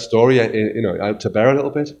bring that story out to bear a little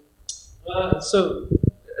bit? So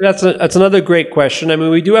that's another great question. I mean,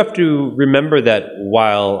 we do have to remember that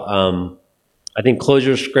while I think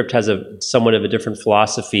Closure has somewhat of a different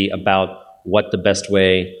philosophy about what the best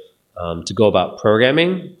way to go about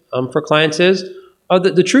programming for clients is,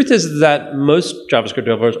 the truth is that most JavaScript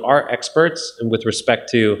developers are experts with respect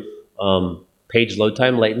to page load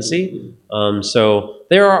time latency. So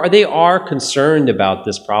they are concerned about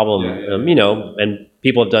this problem, and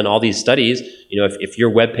people have done all these studies. If your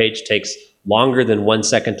web page takes longer than 1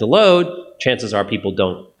 second to load, chances are people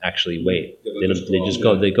don't actually wait.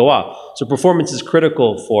 They go off. So performance is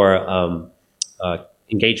critical for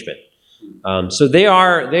engagement. So they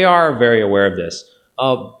are very aware of this.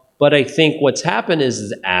 But I think what's happened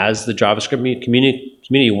is as the JavaScript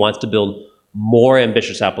community wants to build more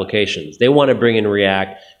ambitious applications. They want to bring in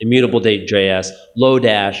React, immutable date.js,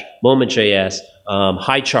 Lodash, Moment.js,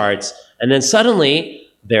 high charts, and then suddenly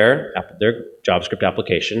their JavaScript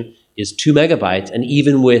application is 2 megabytes, and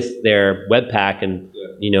even with their Webpack and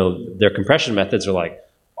their compression methods are like,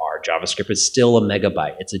 our JavaScript is still a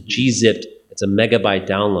megabyte. It's a gzipped, it's a megabyte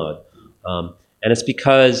download, and it's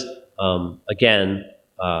because again,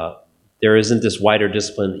 there isn't this wider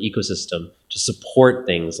discipline ecosystem to support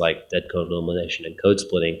things like dead code elimination and code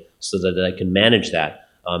splitting so that I can manage that.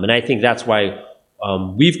 And I think that's why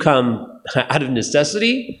we've come out of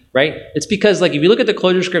necessity, right? It's because, like, if you look at the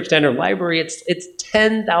ClojureScript standard library, it's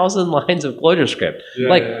 10,000 lines of ClojureScript.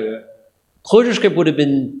 ClojureScript would have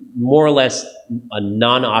been more or less a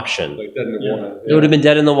non-option. Like dead in the water. It would have been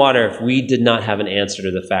dead in the water if we did not have an answer to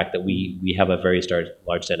the fact that we have a very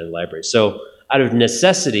large standard library. So out of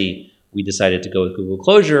necessity, we decided to go with Google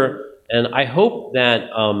Clojure. And I hope that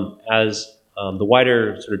as the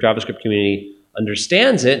wider sort of JavaScript community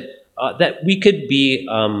understands it, that we could be,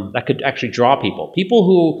 that could actually draw people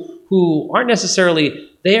who aren't necessarily,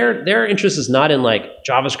 their interest is not in like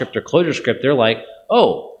JavaScript or Closure They're like,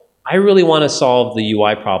 oh, I really want to solve the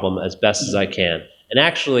UI problem as best as I can. And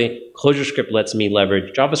actually, Closure lets me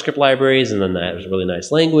leverage JavaScript libraries, and then that is a really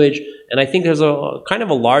nice language. And I think there's a kind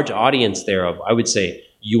of a large audience there of, I would say,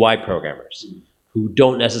 UI programmers who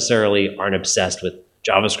don't necessarily aren't obsessed with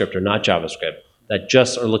JavaScript or not JavaScript, that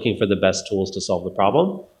just are looking for the best tools to solve the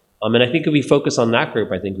problem. And I think if we focus on that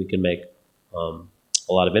group, I think we can make a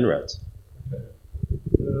lot of inroads.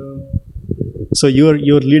 So you're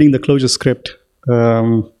leading the Closure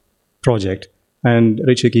project, and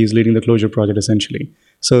Richiki is leading the Clojure project essentially.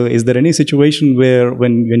 So is there any situation where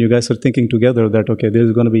when you guys are thinking together that, okay,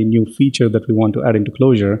 there's going to be a new feature that we want to add into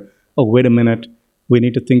Clojure, oh, wait a minute, we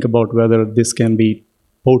need to think about whether this can be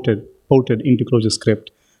ported into ClosUreScript.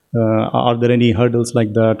 Are there any hurdles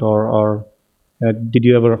like that, or did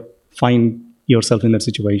you ever find yourself in that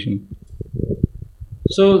situation?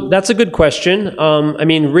 So that's a good question. I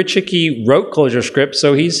mean, Richiki wrote ClosUreScript,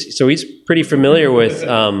 so he's pretty familiar with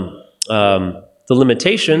the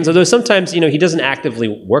limitations. Although sometimes, he doesn't actively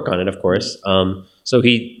work on it, of course. So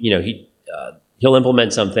he'll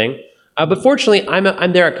implement something. But fortunately,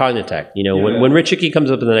 I'm there at Cognitect. When Richiki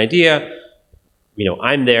comes up with an idea,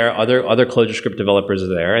 I'm there. Other ClosUreScript developers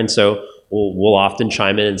are there, and so we'll often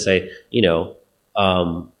chime in and say, we'll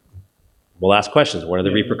ask questions. What are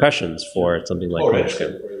the repercussions for something like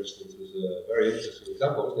ClosUreScript? For instance, was a very interesting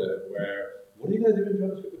example, wasn't it? Where what are you going to do in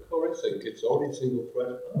JavaScript with core async? It's already single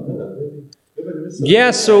thread.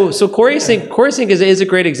 Yeah, so core async is a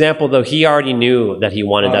great example, though. He already knew that he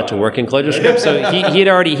wanted that to work in ClosUreScript, so he'd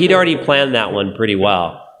already planned that one pretty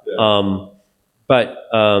well.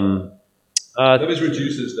 That is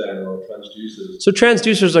reducers then, or transducers. So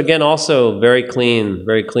transducers, again, also very clean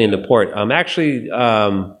to port. Actually,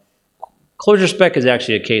 ClosUreSpec is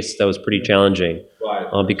actually a case that was pretty challenging,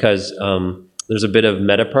 right? Because there's a bit of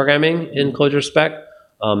metaprogramming in ClosUreSpec,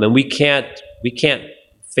 and we can't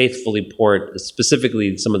faithfully port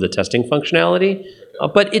specifically some of the testing functionality,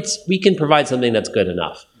 but we can provide something that's good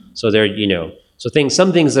enough. So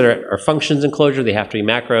some things that are functions in Clojure, they have to be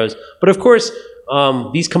macros, but of course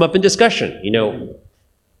these come up in discussion.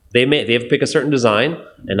 They have to pick a certain design,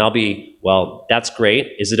 and I'll be, well, that's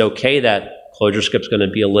great. Is it okay that ClosUreScript's going to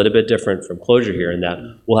be a little bit different from Clojure here, in that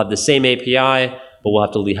we'll have the same API, but we'll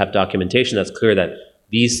have to have documentation that's clear that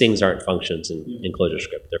these things aren't functions in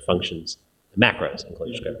ClosUreScript. They're functions, macros in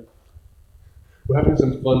ClosUreScript. We're having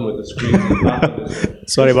some fun with the screen.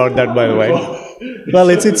 Sorry about that, by the way. Well,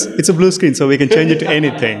 it's a blue screen, so we can change it to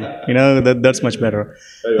anything. That's much better.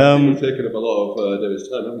 We've taken up a lot of David's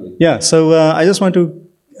time, haven't we? Yeah. So I just want to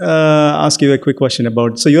ask you a quick question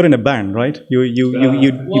about. So you're in a band, right?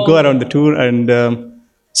 You go around the tour, and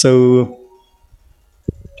so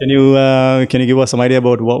can you give us some idea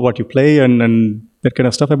about what you play and that kind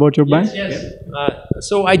of stuff about your band? Yes.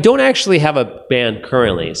 So I don't actually have a band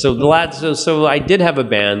currently. So I did have a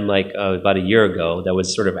band like about a year ago that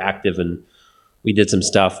was sort of active, and we did some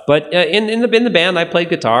stuff. But in the band, I played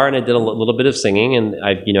guitar and I did a little bit of singing, and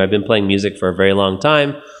I've been playing music for a very long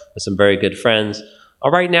time with some very good friends.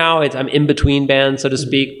 Right now, I'm in between bands, so to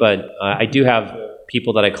speak, but I do have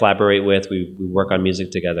people that I collaborate with. We work on music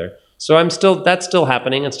together. So that's still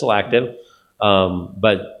happening and still active,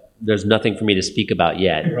 but there's nothing for me to speak about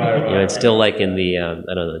yet. It's still like in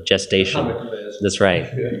the gestation. That's right.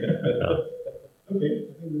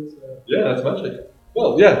 That's magic.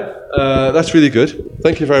 Well, that's really good.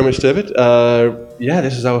 Thank you very much, David.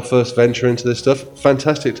 This is our first venture into this stuff.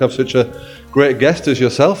 Fantastic to have such a great guest as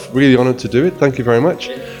yourself. Really honoured to do it. Thank you very much.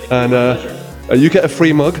 And you get a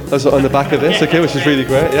free mug on the back of this, okay, which is really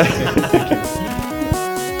great. Yeah.